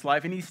bigger in his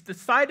life, and he's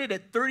decided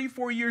at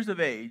 34 years of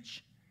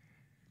age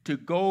to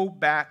go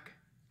back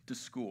to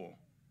school.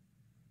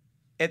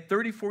 At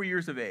 34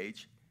 years of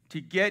age,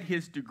 to get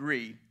his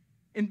degree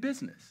in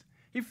business.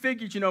 He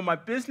figured, my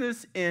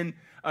business in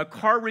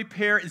car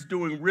repair is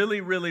doing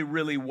really, really,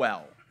 really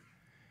well.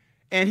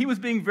 And he was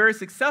being very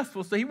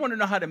successful, so he wanted to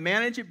know how to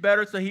manage it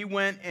better, so he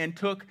went and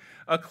took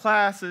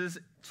classes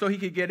so he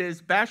could get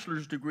his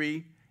bachelor's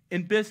degree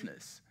in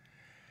business.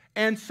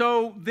 And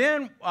so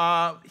then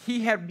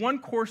he had one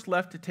course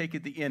left to take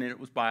at the end, and it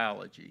was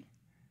biology.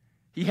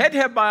 He had to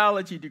have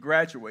biology to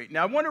graduate.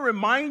 Now, I want to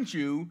remind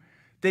you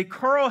that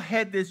Carl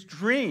had this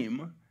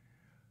dream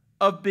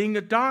of being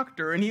a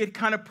doctor, and he had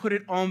kind of put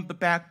it on the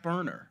back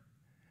burner.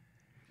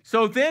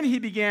 So then he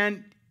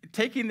began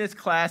taking this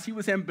class. He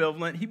was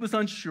ambivalent. He was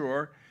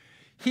unsure.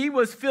 He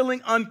was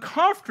feeling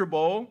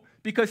uncomfortable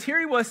because here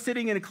he was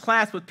sitting in a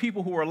class with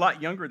people who were a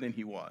lot younger than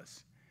he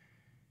was.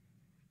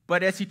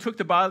 But as he took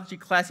the biology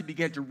class, he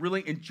began to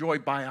really enjoy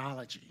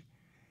biology.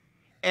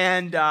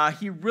 And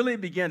he really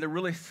began to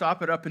really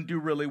sop it up and do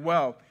really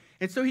well.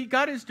 And so he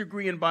got his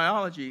degree in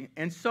biology.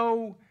 And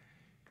so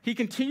he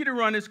continued to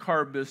run his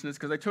car business,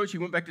 because I told you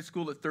he went back to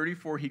school at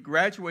 34. He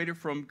graduated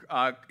from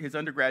his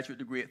undergraduate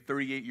degree at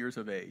 38 years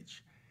of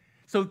age.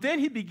 So then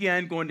he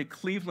began going to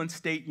Cleveland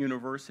State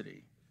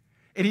University.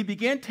 And he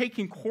began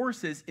taking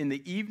courses in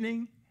the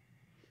evening,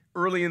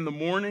 early in the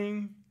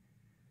morning,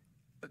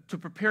 to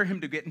prepare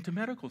him to get into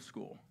medical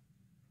school.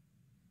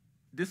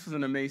 This is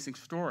an amazing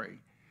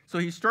story. So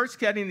he starts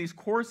getting these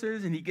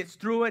courses, and he gets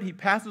through it. He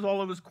passes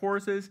all of his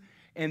courses,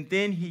 and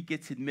then he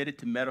gets admitted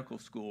to medical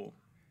school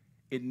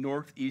in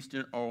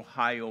Northeastern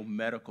Ohio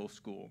Medical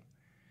School.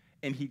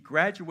 And he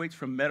graduates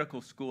from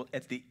medical school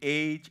at the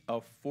age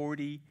of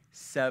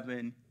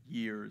 47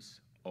 years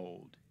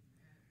old.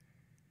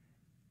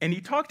 And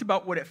he talked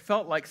about what it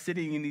felt like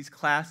sitting in these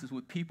classes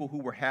with people who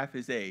were half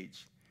his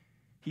age.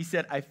 He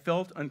said, I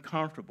felt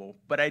uncomfortable,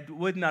 but I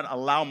would not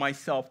allow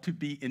myself to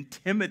be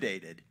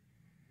intimidated.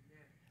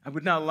 I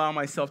would not allow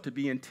myself to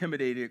be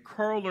intimidated.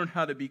 Carl learned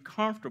how to be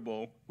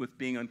comfortable with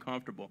being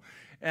uncomfortable.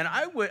 And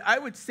I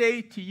would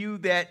say to you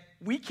that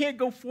we can't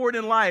go forward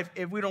in life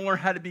if we don't learn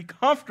how to be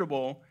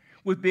comfortable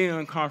with being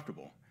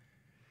uncomfortable.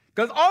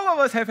 Because all of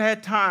us have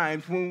had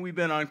times when we've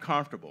been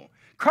uncomfortable.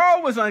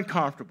 Carl was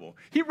uncomfortable.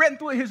 He ran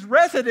through his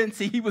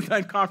residency. He was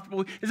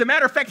uncomfortable. As a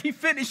matter of fact, he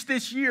finished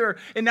this year,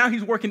 and now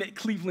he's working at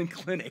Cleveland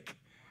Clinic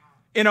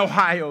in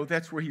Ohio.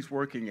 That's where he's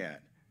working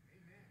at.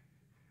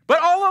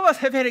 But all of us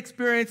have had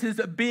experiences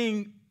of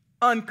being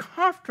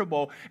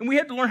uncomfortable, and we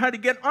had to learn how to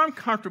get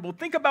uncomfortable.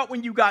 Think about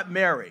when you got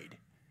married.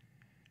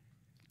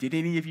 Did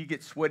any of you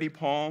get sweaty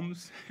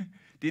palms?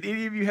 Did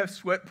any of you have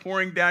sweat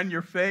pouring down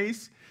your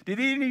face? Did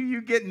any of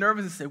you get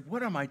nervous and say,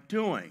 what am I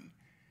doing?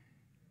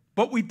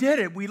 But we did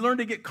it. We learned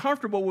to get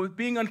comfortable with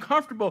being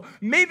uncomfortable.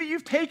 Maybe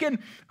you've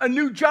taken a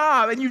new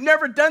job and you've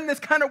never done this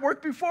kind of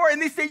work before,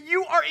 and they say,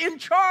 you are in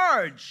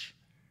charge.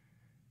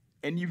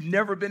 And you've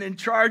never been in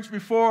charge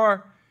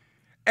before.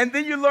 And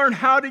then you learn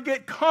how to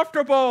get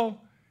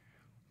comfortable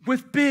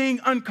with being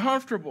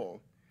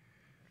uncomfortable.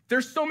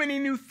 There's so many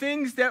new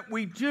things that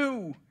we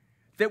do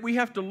that we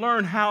have to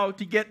learn how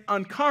to get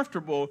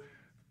uncomfortable,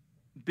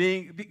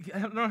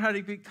 learn how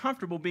to be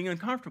comfortable being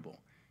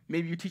uncomfortable.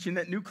 Maybe you're teaching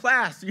that new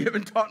class you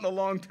haven't taught in a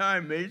long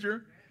time,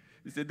 Major.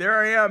 You said, there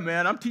I am,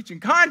 man. I'm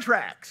teaching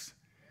contracts.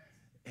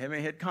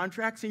 Haven't had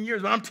contracts in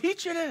years, but I'm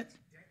teaching it.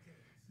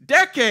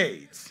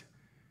 Decades.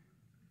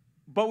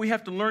 But we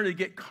have to learn to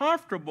get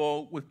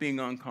comfortable with being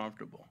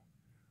uncomfortable.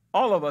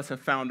 All of us have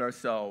found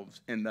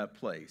ourselves in that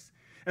place.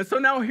 And so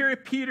now here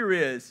Peter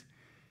is.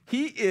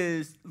 He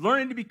is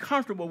learning to be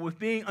comfortable with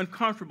being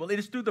uncomfortable. It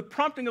is through the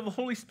prompting of the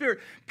Holy Spirit.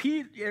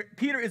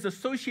 Peter is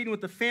associating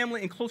with the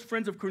family and close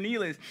friends of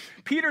Cornelius.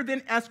 Peter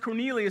then asked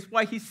Cornelius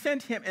why he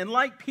sent him. And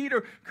like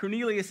Peter,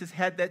 Cornelius has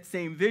had that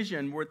same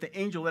vision with the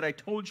angel that I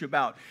told you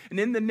about. And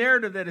in the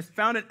narrative that is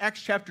found in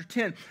Acts chapter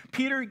 10,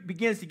 Peter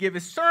begins to give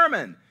his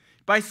sermon.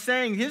 by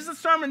saying, here's the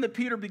sermon that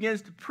Peter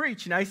begins to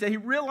preach. And I say he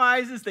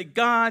realizes that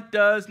God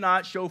does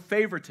not show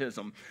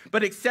favoritism,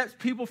 but accepts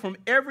people from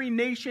every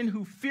nation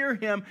who fear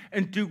him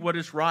and do what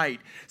is right.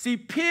 See,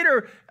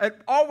 Peter had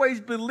always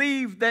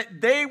believed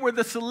that they were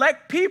the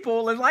select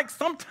people, and like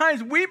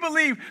sometimes we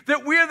believe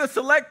that we're the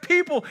select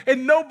people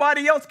and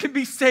nobody else can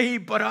be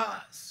saved but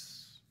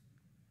us.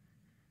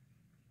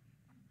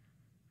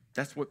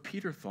 That's what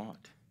Peter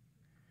thought.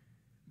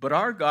 But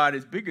our God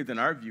is bigger than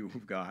our view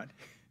of God.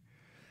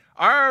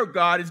 Our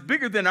God is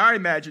bigger than our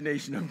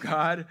imagination of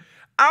God.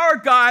 Our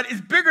God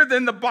is bigger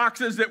than the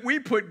boxes that we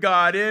put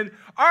God in.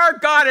 Our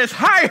God is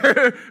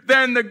higher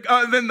than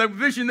the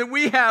vision that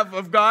we have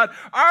of God.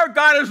 Our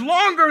God is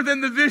longer than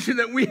the vision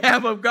that we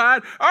have of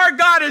God. Our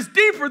God is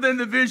deeper than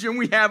the vision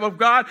we have of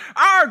God.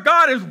 Our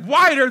God is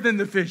wider than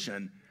the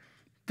vision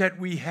that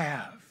we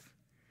have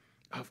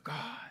of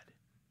God.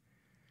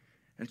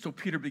 And so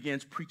Peter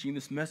begins preaching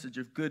this message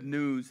of good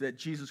news that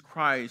Jesus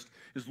Christ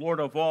is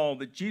Lord of all,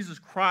 that Jesus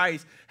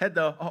Christ had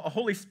the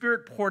Holy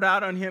Spirit poured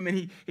out on him,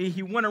 and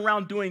he went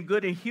around doing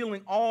good and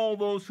healing all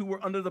those who were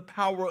under the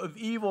power of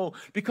evil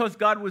because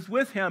God was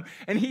with him.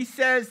 And he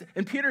says,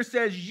 and Peter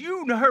says,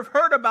 you have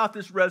heard about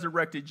this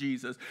resurrected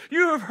Jesus.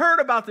 You have heard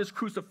about this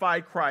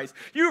crucified Christ.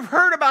 You've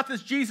heard about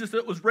this Jesus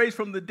that was raised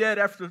from the dead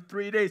after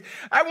 3 days.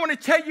 I want to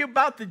tell you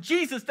about the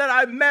Jesus that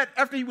I met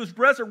after he was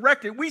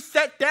resurrected. We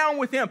sat down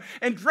with him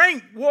and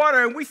drank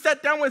water, and we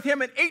sat down with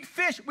him and ate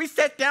fish. We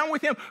sat down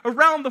with him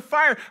around the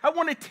fire. I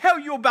want to tell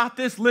you about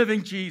this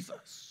living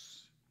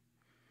Jesus.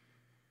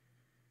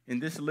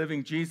 And this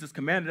living Jesus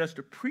commanded us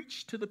to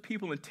preach to the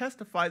people and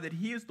testify that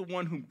he is the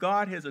one whom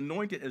God has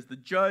anointed as the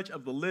judge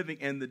of the living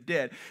and the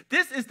dead.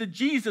 This is the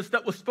Jesus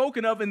that was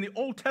spoken of in the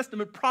Old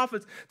Testament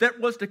prophets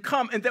that was to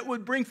come and that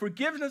would bring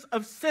forgiveness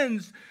of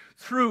sins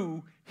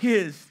through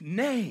his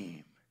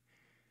name.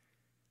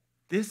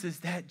 This is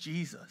that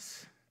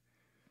Jesus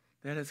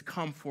that has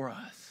come for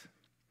us.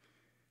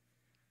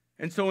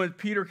 And so as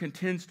Peter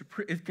continues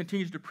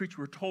to preach,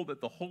 we're told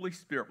that the Holy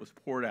Spirit was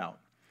poured out.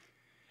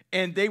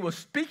 And they were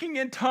speaking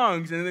in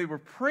tongues and they were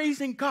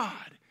praising God.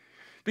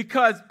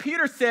 Because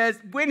Peter says,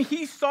 when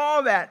he saw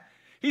that,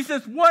 he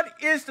says, what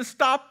is to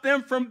stop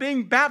them from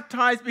being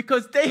baptized?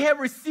 Because they have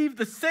received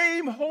the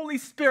same Holy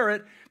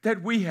Spirit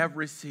that we have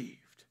received.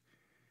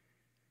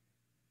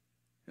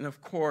 And of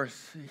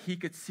course, he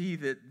could see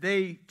that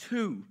they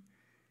too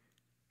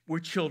were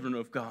children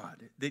of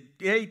God, that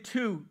they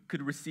too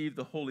could receive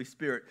the Holy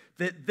Spirit,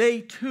 that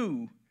they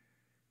too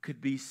could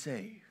be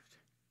saved.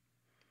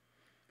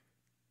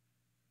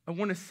 I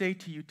want to say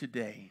to you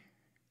today,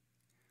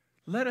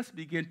 let us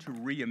begin to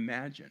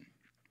reimagine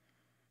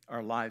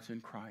our lives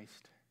in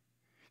Christ.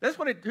 That's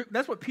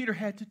what Peter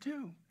had to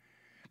do.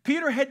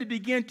 Peter had to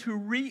begin to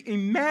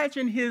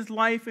reimagine his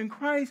life in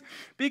Christ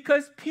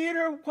because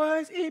Peter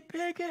was a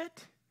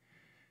bigot.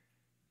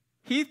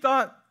 He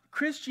thought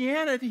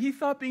Christianity, he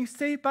thought being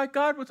saved by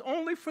God was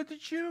only for the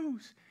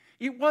Jews.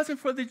 It wasn't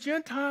for the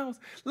Gentiles.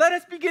 Let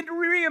us begin to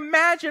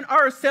reimagine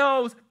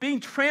ourselves being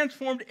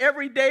transformed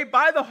every day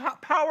by the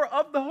power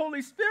of the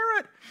Holy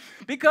Spirit.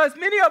 Because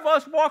many of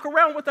us walk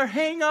around with our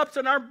hang-ups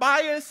and our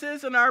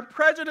biases and our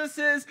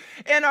prejudices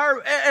and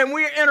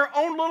we're in our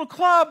own little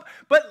club.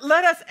 But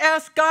let us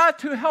ask God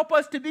to help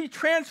us to be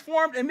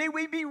transformed, and may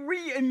we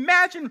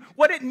reimagine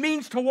what it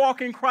means to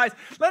walk in Christ.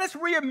 Let us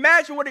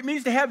reimagine what it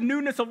means to have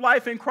newness of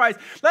life in Christ.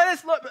 Let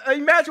us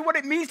imagine what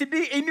it means to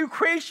be a new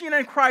creation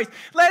in Christ.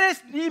 Let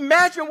us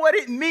imagine what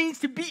it means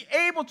to be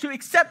able to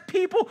accept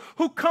people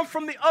who come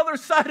from the other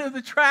side of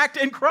the track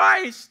in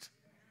Christ.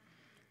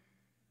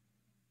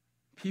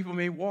 People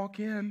may walk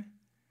in.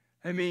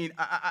 I mean,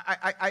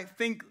 I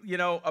think,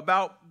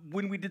 about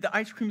when we did the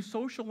ice cream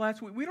social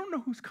last week. We don't know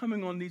who's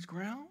coming on these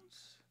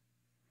grounds.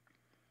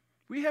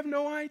 We have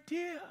no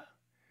idea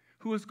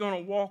who is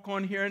going to walk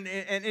on here. And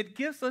it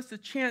gives us a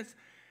chance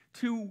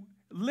to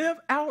live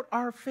out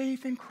our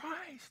faith in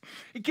Christ.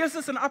 It gives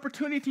us an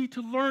opportunity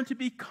to learn to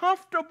be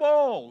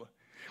comfortable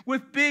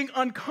with being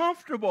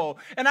uncomfortable.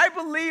 And I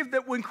believe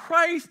that when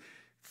Christ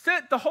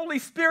sent the Holy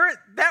Spirit,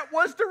 that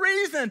was the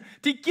reason,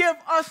 to give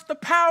us the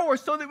power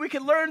so that we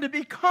can learn to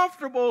be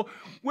comfortable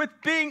with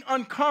being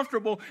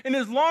uncomfortable. And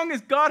as long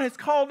as God has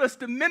called us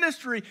to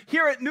ministry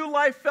here at New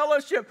Life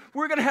Fellowship,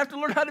 we're going to have to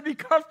learn how to be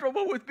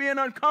comfortable with being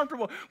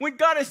uncomfortable. When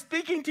God is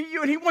speaking to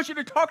you and he wants you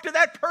to talk to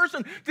that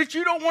person that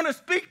you don't want to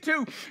speak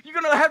to, you're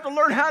going to have to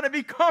learn how to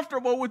be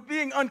comfortable with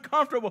being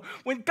uncomfortable.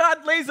 When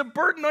God lays a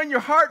burden on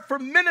your heart for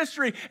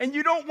ministry and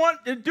you don't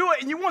want to do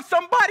it and you want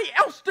somebody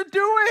else to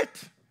do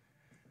it.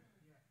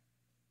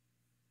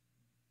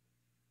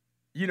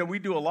 We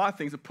do a lot of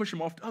things and push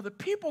them off to other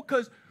people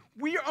because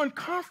we are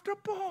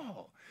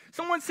uncomfortable.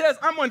 Someone says,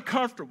 I'm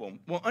uncomfortable.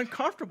 Well,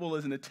 uncomfortable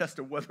isn't a test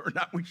of whether or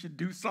not we should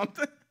do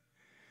something.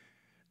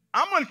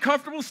 I'm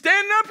uncomfortable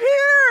standing up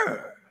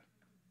here.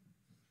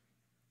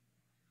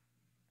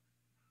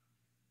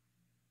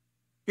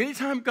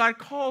 Anytime God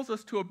calls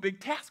us to a big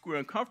task, we're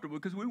uncomfortable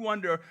because we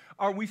wonder,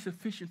 are we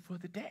sufficient for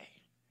the day?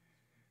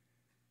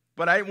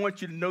 But I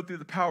want you to know through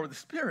the power of the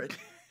Spirit,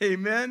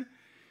 amen,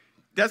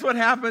 That's what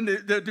happened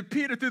to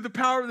Peter through the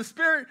power of the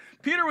Spirit.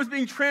 Peter was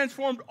being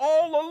transformed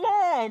all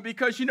along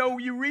because, you know,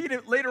 you read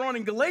it later on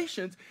in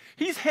Galatians,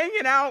 he's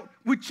hanging out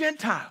with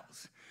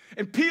Gentiles.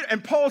 And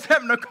Paul's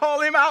having to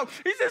call him out.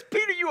 He says,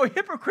 Peter, you a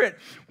hypocrite.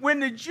 When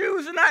the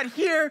Jews are not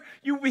here,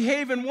 you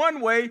behave in one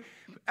way,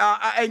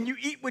 and you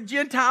eat with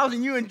Gentiles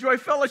and you enjoy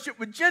fellowship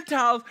with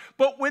Gentiles.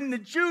 But when the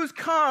Jews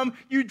come,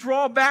 you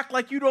draw back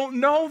like you don't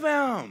know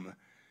them.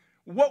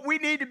 What we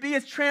need to be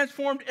is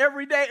transformed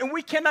every day, and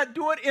we cannot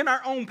do it in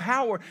our own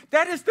power.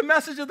 That is the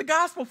message of the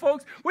gospel,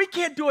 folks. We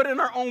can't do it in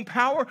our own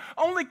power.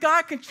 Only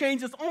God can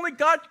change us. Only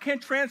God can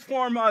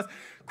transform us.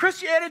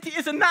 Christianity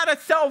is not a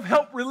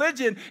self-help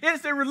religion. It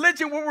is a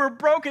religion where we're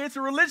broken. It's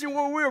a religion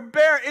where we're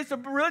bare. It's a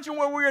religion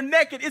where we are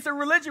naked. It's a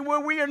religion where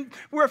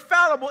we're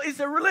fallible. It's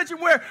a religion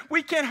where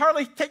we can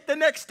hardly take the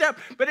next step.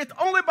 But it's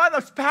only by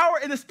the power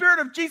and the Spirit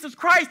of Jesus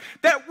Christ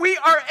that we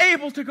are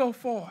able to go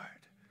forward.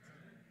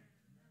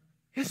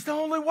 It's the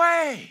only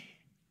way.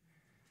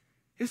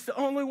 It's the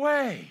only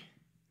way.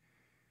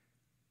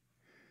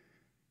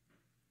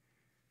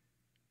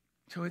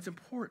 So it's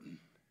important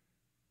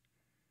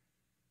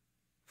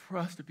for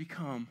us to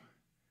become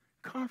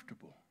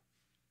comfortable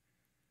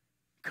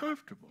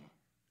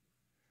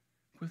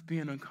with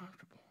being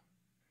uncomfortable.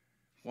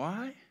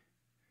 Why?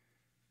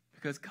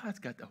 Because God's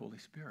got the Holy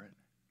Spirit.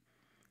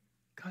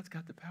 God's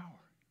got the power.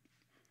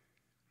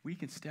 We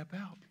can step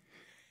out.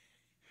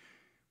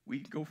 We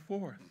can go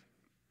forth.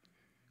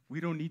 We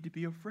don't need to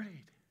be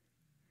afraid.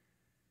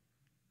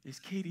 As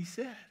Katie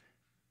said,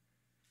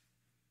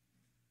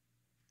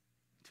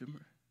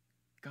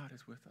 God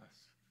is with us.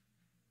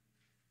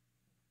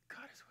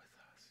 God is with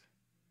us.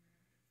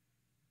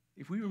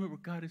 If we remember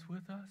God is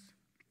with us,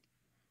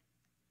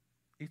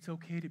 it's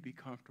okay to be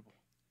comfortable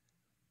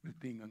with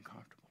being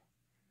uncomfortable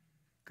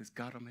because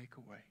God will make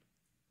a way.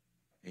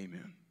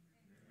 Amen.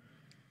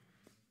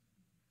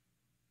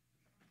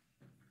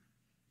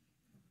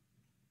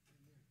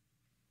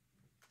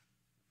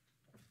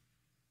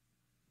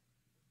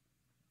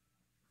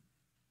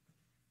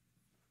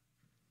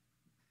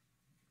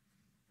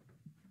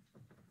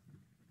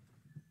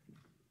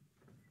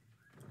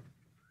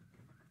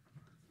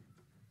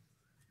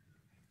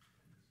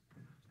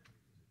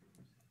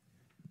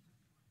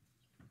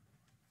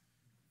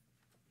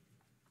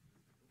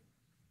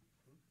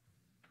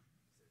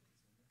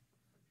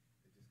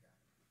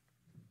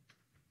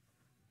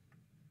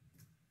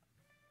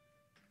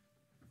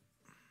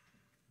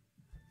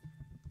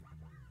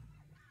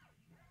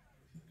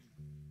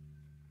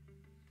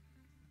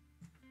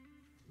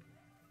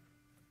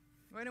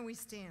 Why don't we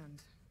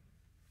stand?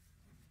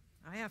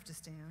 I have to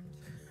stand.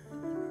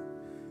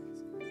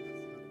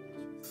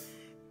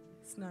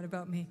 It's not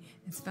about me.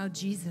 It's about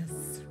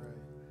Jesus.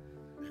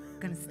 I'm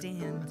going to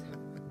stand.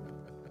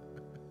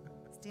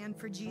 Stand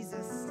for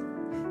Jesus.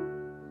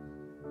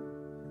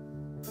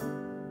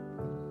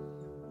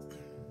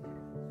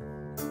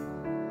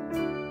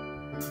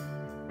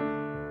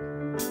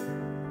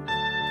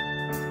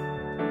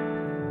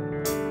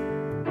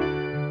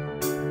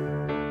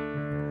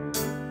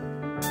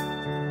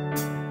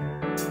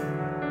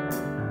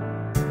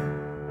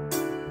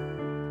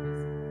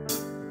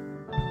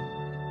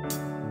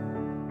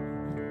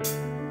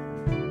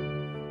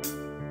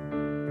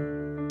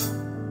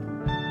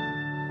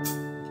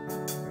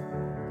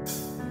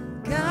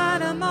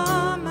 I'm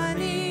on my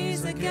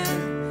knees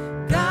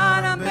again.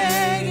 God, I'm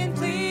begging,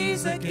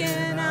 please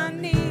again. I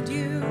need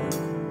you.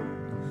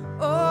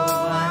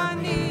 Oh, I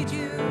need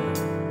you.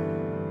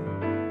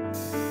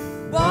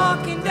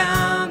 Walking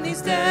down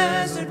these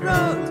desert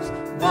roads,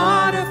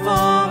 water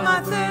for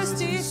my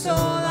thirsty soul.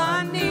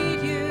 I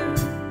need you.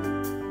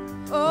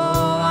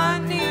 Oh, I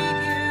need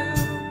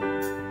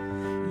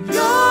you.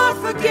 Your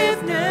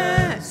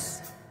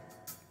forgiveness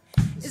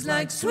is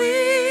like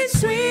sweet,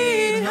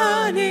 sweet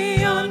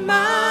honey on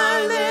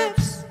my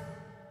lips,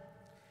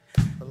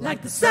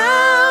 like the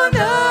sound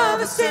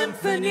of a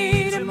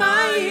symphony to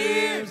my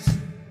ears,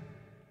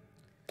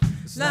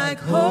 like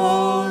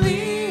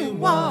holy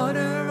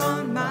water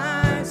on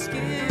my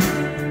skin.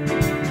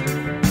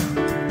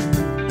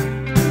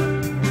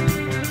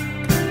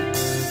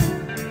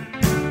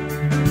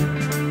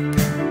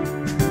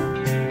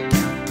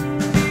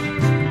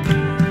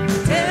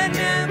 Dead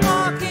man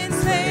walking,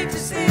 slave to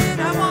sin.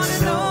 I want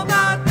to know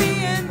about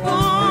being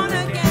born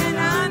again.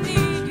 I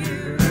need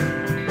you.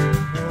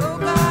 Oh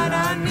God,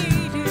 I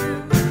need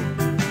you.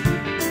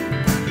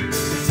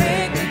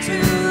 Take me to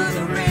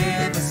the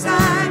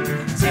riverside.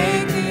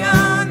 Take me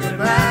on the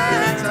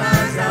bad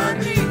times. I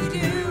need you.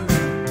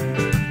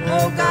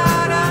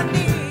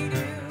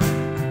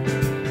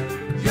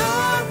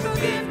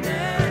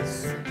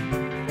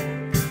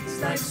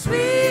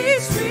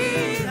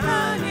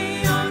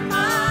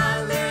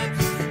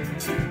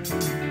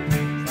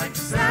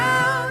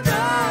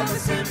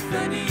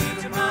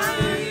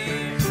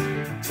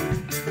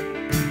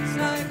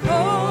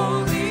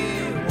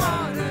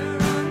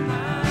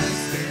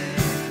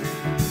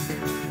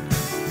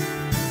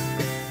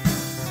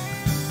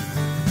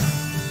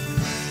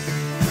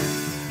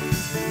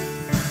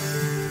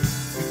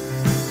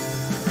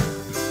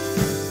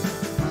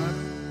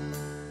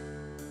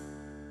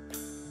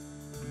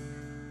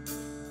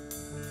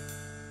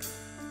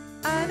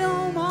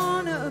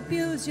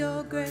 abuse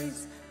your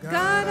grace.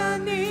 God, I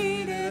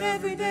need it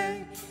every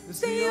day.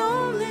 It's the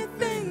only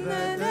thing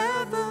that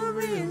ever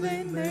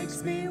really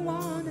makes me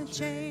want to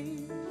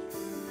change.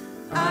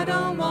 I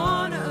don't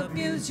want to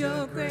abuse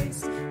your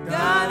grace.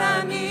 God,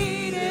 I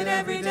need it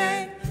every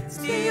day. It's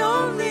the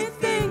only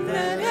thing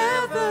that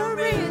ever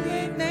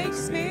really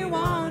makes me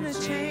want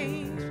to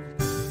change.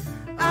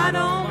 I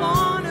don't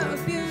want to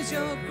abuse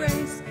your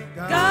grace.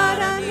 God,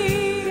 I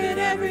need it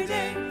every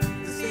day.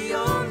 It's the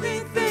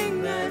only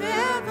thing that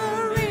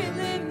ever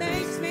really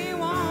makes me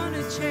want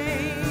to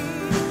change.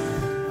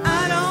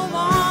 I don't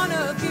want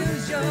to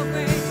abuse your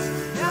grace.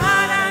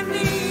 God, I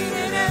need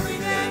it every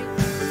day.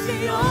 It's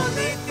the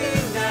only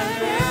thing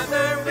that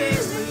ever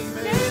really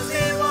makes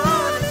me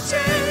want to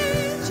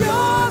change.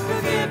 Your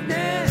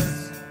forgiveness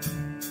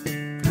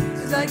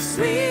is like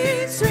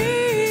sweet,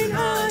 sweet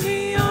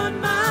honey on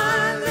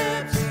my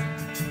lips.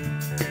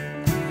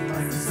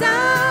 Like the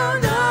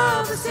sound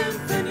of a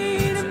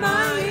symphony to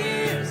my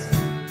ears.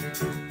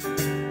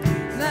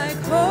 Like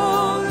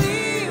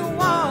holy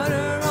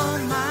water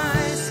on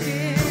my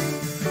skin.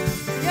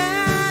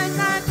 Yeah, it's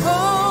like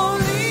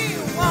holy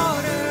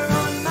water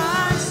on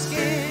my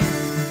skin.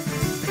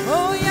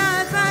 Oh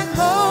yeah, it's like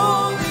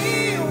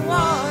holy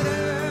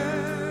water.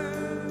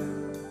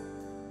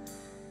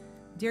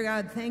 Dear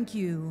God, thank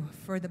you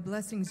for the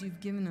blessings you've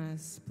given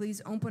us.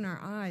 Please open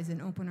our eyes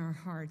and open our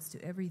hearts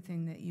to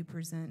everything that you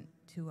present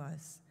to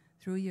us.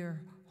 Through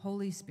your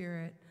Holy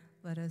Spirit,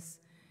 let us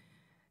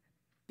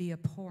be a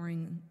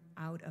pouring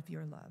out of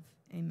your love.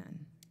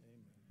 Amen.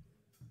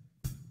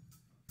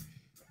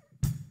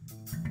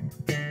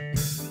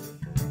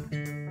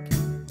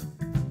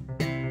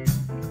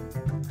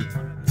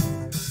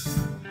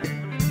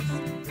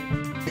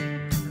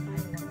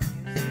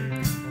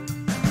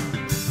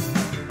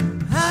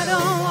 I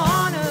don't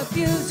want to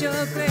abuse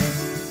your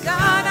grace.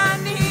 God, I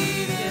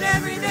need it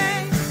every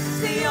day. It's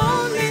the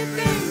only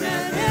thing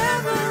that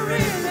ever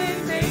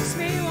really makes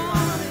me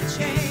want to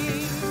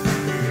change.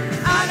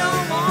 I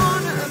don't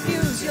want to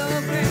abuse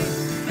your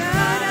grace.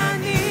 God, I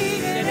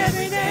need it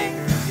every day.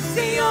 It's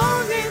the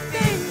only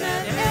thing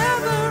that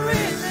ever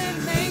really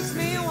makes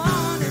me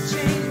want to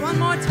change. One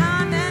more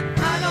time, then.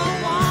 I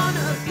don't want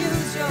to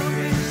abuse your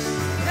grace.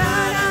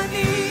 God, I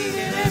need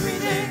it every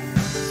day.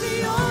 It's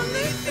the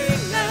only thing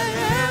that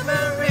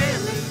ever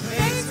really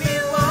makes me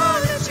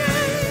want to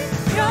change.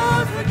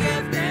 Your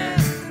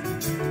forgiveness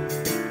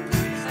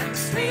is like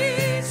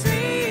sweet,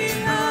 sweet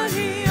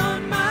honey on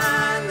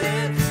my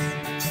lips.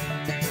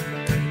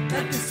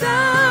 Like the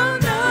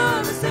sound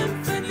of a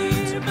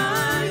symphony to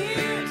my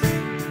ears.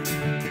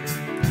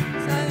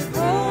 It's like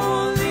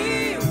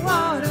holy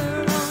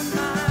water on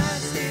my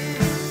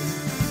skin.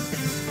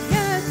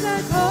 Yeah, it's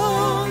like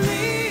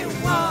holy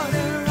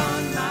water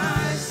on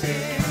my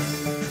skin.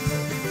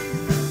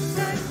 It's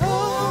like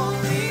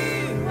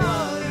holy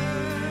water.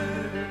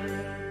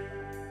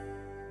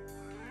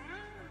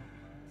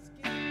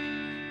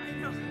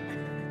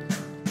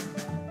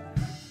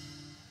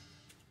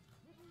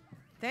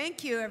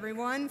 Thank you,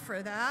 everyone,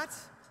 for that.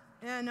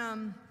 And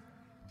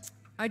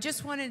I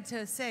just wanted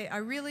to say, I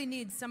really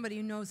need somebody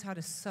who knows how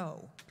to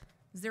sew.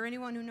 Is there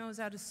anyone who knows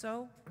how to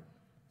sew?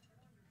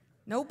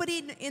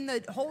 Nobody in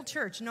the whole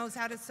church knows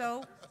how to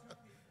sew?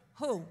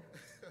 Who?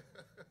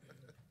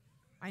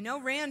 I know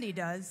Randy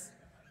does.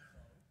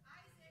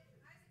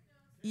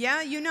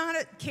 Yeah, you know how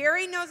to.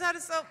 Carrie knows how to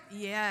sew?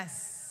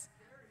 Yes.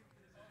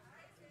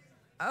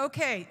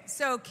 Okay,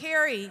 so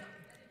Carrie,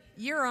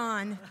 you're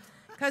on.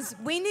 Because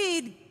we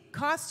need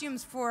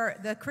costumes for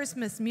the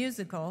Christmas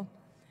musical.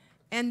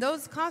 And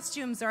those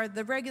costumes are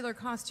the regular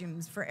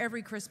costumes for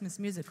every Christmas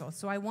musical.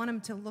 So I want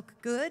them to look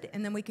good,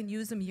 and then we can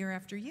use them year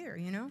after year,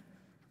 you know?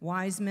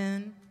 Wise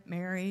men,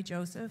 Mary,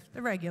 Joseph,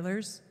 the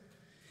regulars.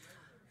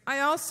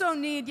 I also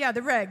need, the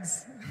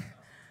regs.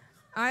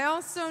 I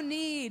also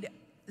need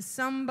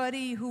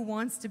somebody who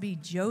wants to be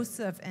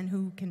Joseph and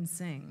who can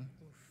sing.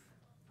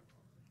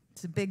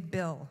 It's a big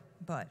bill,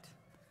 but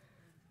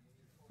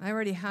I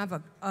already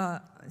have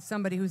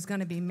somebody who's going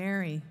to be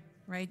Mary,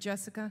 right,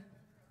 Jessica?